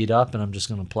season teed up, and I'm just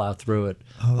going to plow through it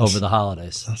over the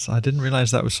holidays. I didn't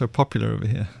realize that was so popular over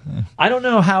here. Yeah. I don't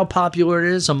know how popular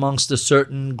it is amongst a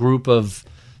certain group of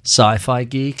sci-fi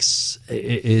geeks.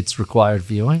 It's required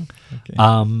viewing.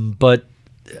 Okay. But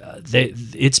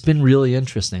it's been really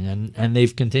interesting, and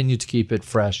they've continued to keep it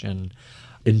fresh and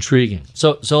intriguing.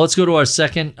 So let's go to our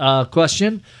second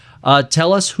question.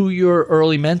 Tell us who your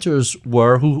early mentors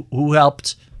were, who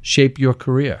helped shape your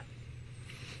career.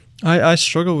 I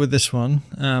struggle with this one.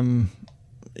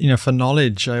 For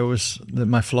knowledge,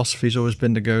 my philosophy's always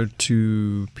been to go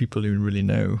to people who really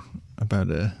know about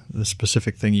the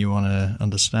specific thing you want to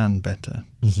understand better.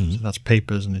 Mm-hmm. So that's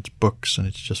papers, and it's books, and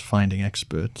it's just finding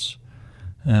experts.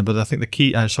 But I think the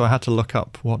key, so I had to look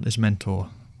up what is mentor.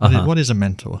 What is a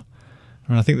mentor?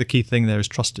 And I think the key thing there is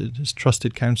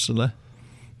trusted counselor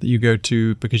that you go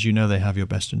to because you know they have your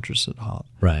best interests at heart.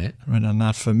 Right. And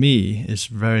that for me is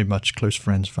very much close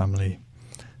friends, family.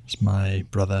 It's my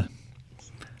brother.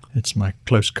 It's my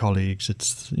close colleagues.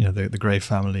 It's the Gray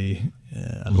family,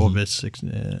 and Orbis,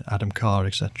 Adam Carr,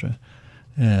 etc.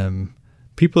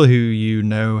 People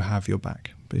who have your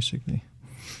back, basically.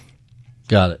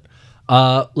 Got it.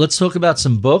 Let's talk about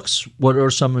some books. What are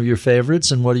some of your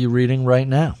favorites, and what are you reading right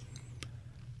now?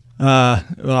 Well,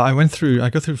 I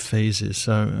go through phases.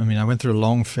 So, I went through a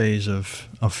long phase of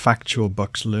factual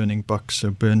books, learning books. So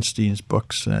Bernstein's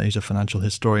books, he's a financial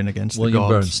historian against the gods. William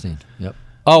Bernstein, yep.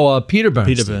 Oh, Peter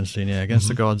Bernstein. Peter Bernstein, yeah, Against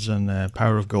the Gods and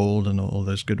Power of Gold and all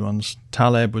those good ones.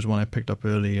 Taleb was one I picked up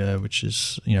earlier, which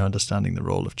is, understanding the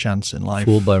role of chance in life.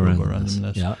 Fooled by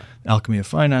Randomness. Yeah. Alchemy of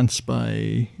Finance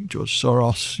by George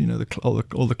Soros,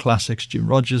 all the classics, Jim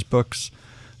Rogers books.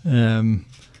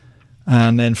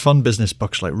 And then fun business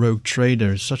books like Rogue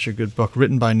Trader is such a good book,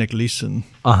 written by Nick Leeson.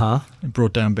 It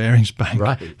brought down Barings Bank.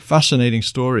 Right. Fascinating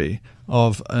story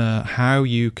of how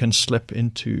you can slip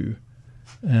into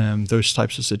those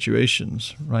types of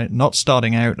situations, right? Not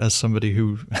starting out as somebody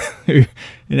who in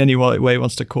any way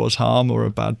wants to cause harm or a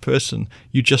bad person.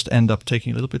 You just end up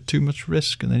taking a little bit too much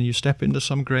risk, and then you step into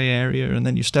some grey area, and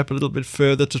then you step a little bit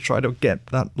further to try to get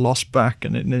that loss back,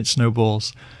 and it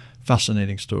snowballs.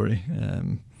 Fascinating story.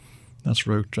 That's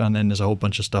Rogue, and then there's a whole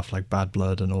bunch of stuff like Bad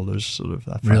Blood and all those sort of.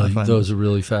 Those are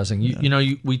really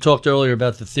fascinating. We talked earlier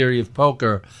about the theory of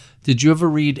poker. Did you ever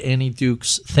read Annie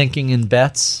Duke's Thinking in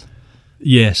Bets?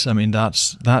 Yes,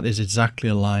 that is exactly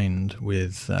aligned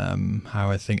with how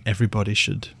I think everybody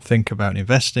should think about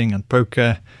investing and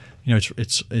poker.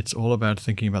 It's all about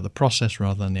thinking about the process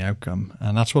rather than the outcome,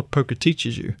 and that's what poker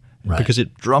teaches you. Right. Because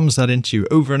it drums that into you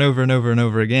over and over and over and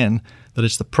over again, that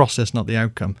it's the process, not the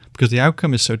outcome. Because the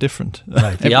outcome is so different.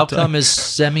 Right. The outcome is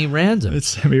semi-random. It's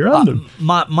semi-random.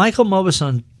 Michael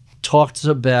Mauboussin talks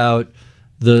about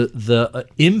the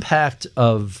impact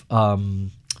of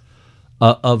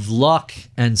luck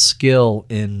and skill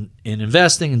in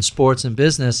investing in sports and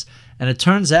business, And it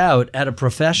turns out at a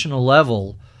professional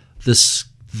level,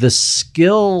 the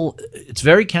skill, it's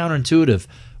very counterintuitive.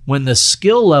 When the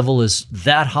skill level is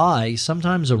that high,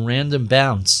 sometimes a random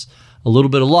bounce, a little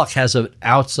bit of luck has an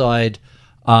outside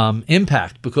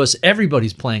impact because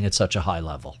everybody's playing at such a high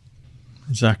level.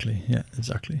 Exactly. Yeah,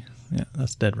 exactly. Yeah,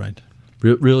 that's dead right.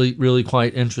 Really, really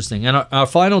quite interesting. And our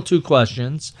final two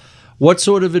questions. What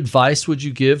sort of advice would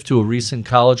you give to a recent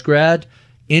college grad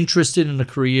interested in a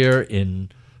career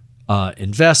in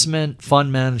investment,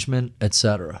 fund management,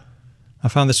 etc.? I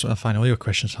find all your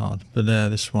questions hard, but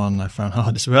this one I found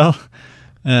hard as well,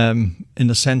 in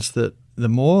the sense that the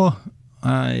more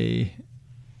I,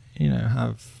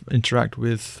 interact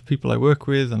with people I work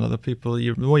with and other people,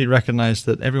 the more you recognize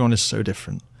that everyone is so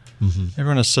different. Mm-hmm.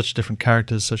 Everyone has such different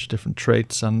characters, such different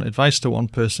traits, and advice to one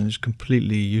person is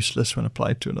completely useless when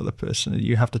applied to another person.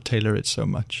 You have to tailor it so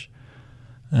much.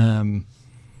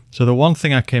 So the one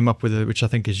thing I came up with, which I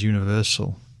think is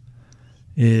universal,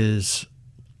 is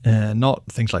not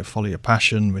things like follow your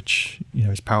passion, which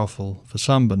is powerful for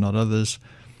some but not others.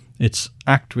 It's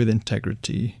act with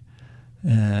integrity.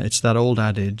 It's that old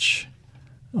adage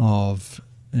of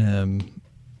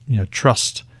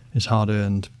trust is hard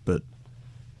earned but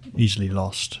easily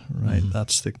lost, right? Mm-hmm.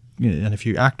 That's and if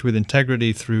you act with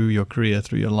integrity through your career,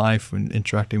 through your life, when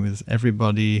interacting with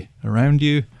everybody around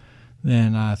you,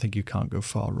 then I think you can't go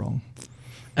far wrong.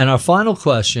 And our final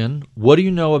question, what do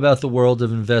you know about the world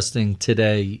of investing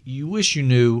today you wish you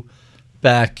knew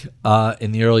back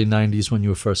in the early 90s when you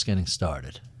were first getting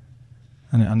started?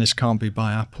 And this can't be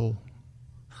by Apple.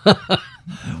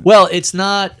 Well, it's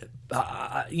not,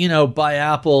 by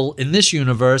Apple in this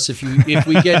universe. If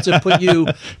we get to put you,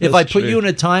 if I put you in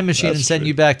a time machine and send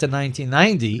you back to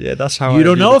 1990, yeah, that's how you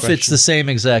don't know if it's the same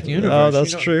exact universe. Oh,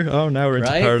 that's true. Oh, now we're into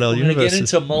parallel universes. Get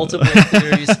into multiple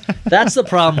theories. That's the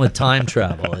problem with time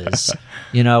travel is,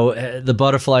 the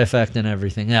butterfly effect and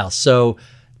everything else. So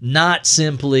not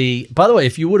simply, by the way,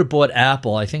 if you would have bought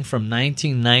Apple, I think from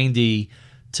 1990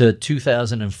 to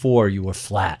 2004, you were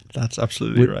flat. That's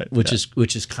absolutely right. Which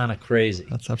is kind of crazy.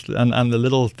 That's absolutely, and the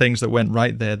little things that went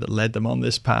right there that led them on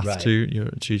this path to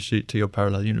your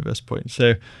parallel universe point.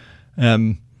 So,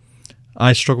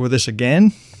 I struggle with this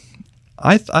again.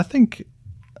 I think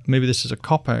maybe this is a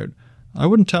cop out. I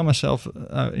wouldn't tell myself,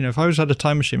 if I was at a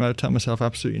time machine, I would tell myself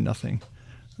absolutely nothing.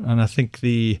 And I think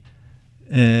the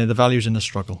value's in the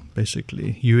struggle,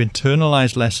 basically. You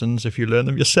internalize lessons if you learn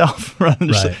them yourself,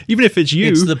 even if it's you.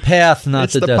 It's the path, not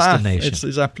the destination. It's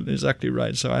exactly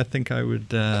right. So I think I would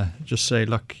just say,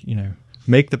 look,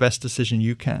 make the best decision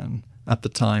you can at the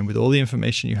time with all the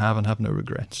information you have and have no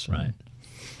regrets. Right.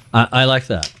 I like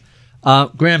that.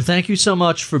 Graeme, thank you so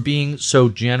much for being so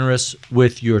generous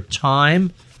with your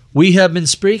time. We have been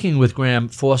speaking with Graeme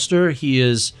Forster. He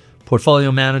is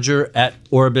portfolio manager at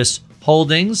Orbis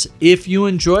Holdings. If you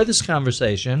enjoy this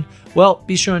conversation, well,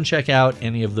 be sure and check out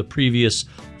any of the previous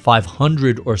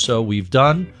 500 or so we've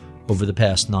done over the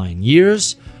past 9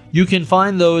 years. You can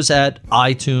find those at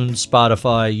iTunes,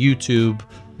 Spotify, YouTube,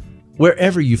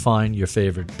 wherever you find your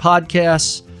favorite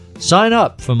podcasts. Sign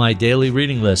up for my daily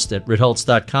reading list at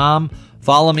ritholtz.com.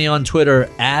 Follow me on Twitter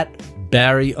at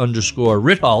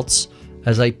Barry_Ritholtz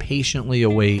as I patiently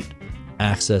await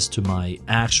access to my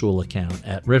actual account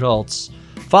at Ritholtz.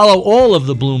 Follow all of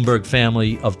the Bloomberg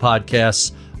family of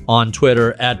podcasts on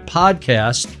Twitter at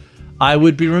Podcast. I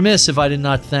would be remiss if I did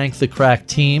not thank the crack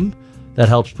team that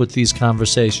helps put these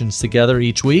conversations together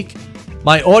each week.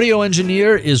 My audio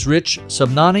engineer is Rich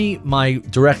Subnani. My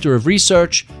director of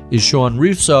research is Sean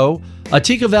Russo.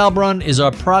 Atika Valbrun is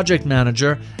our project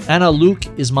manager. Anna Luke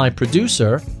is my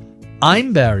producer.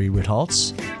 I'm Barry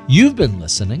Ritholtz. You've been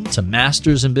listening to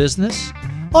Masters in Business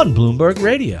on Bloomberg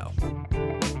Radio.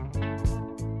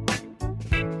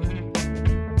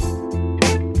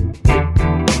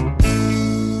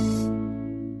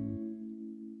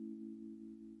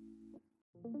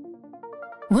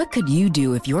 What could you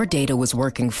do if your data was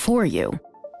working for you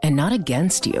and not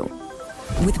against you?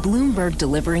 With Bloomberg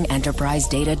delivering enterprise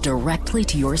data directly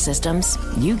to your systems,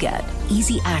 you get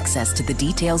easy access to the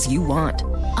details you want,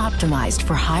 optimized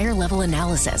for higher-level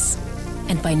analysis,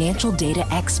 and financial data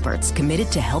experts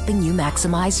committed to helping you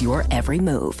maximize your every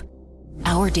move.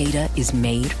 Our data is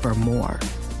made for more,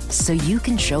 so you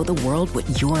can show the world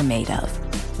what you're made of.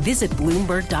 Visit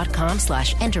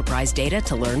Bloomberg.com/enterprise data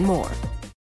to learn more.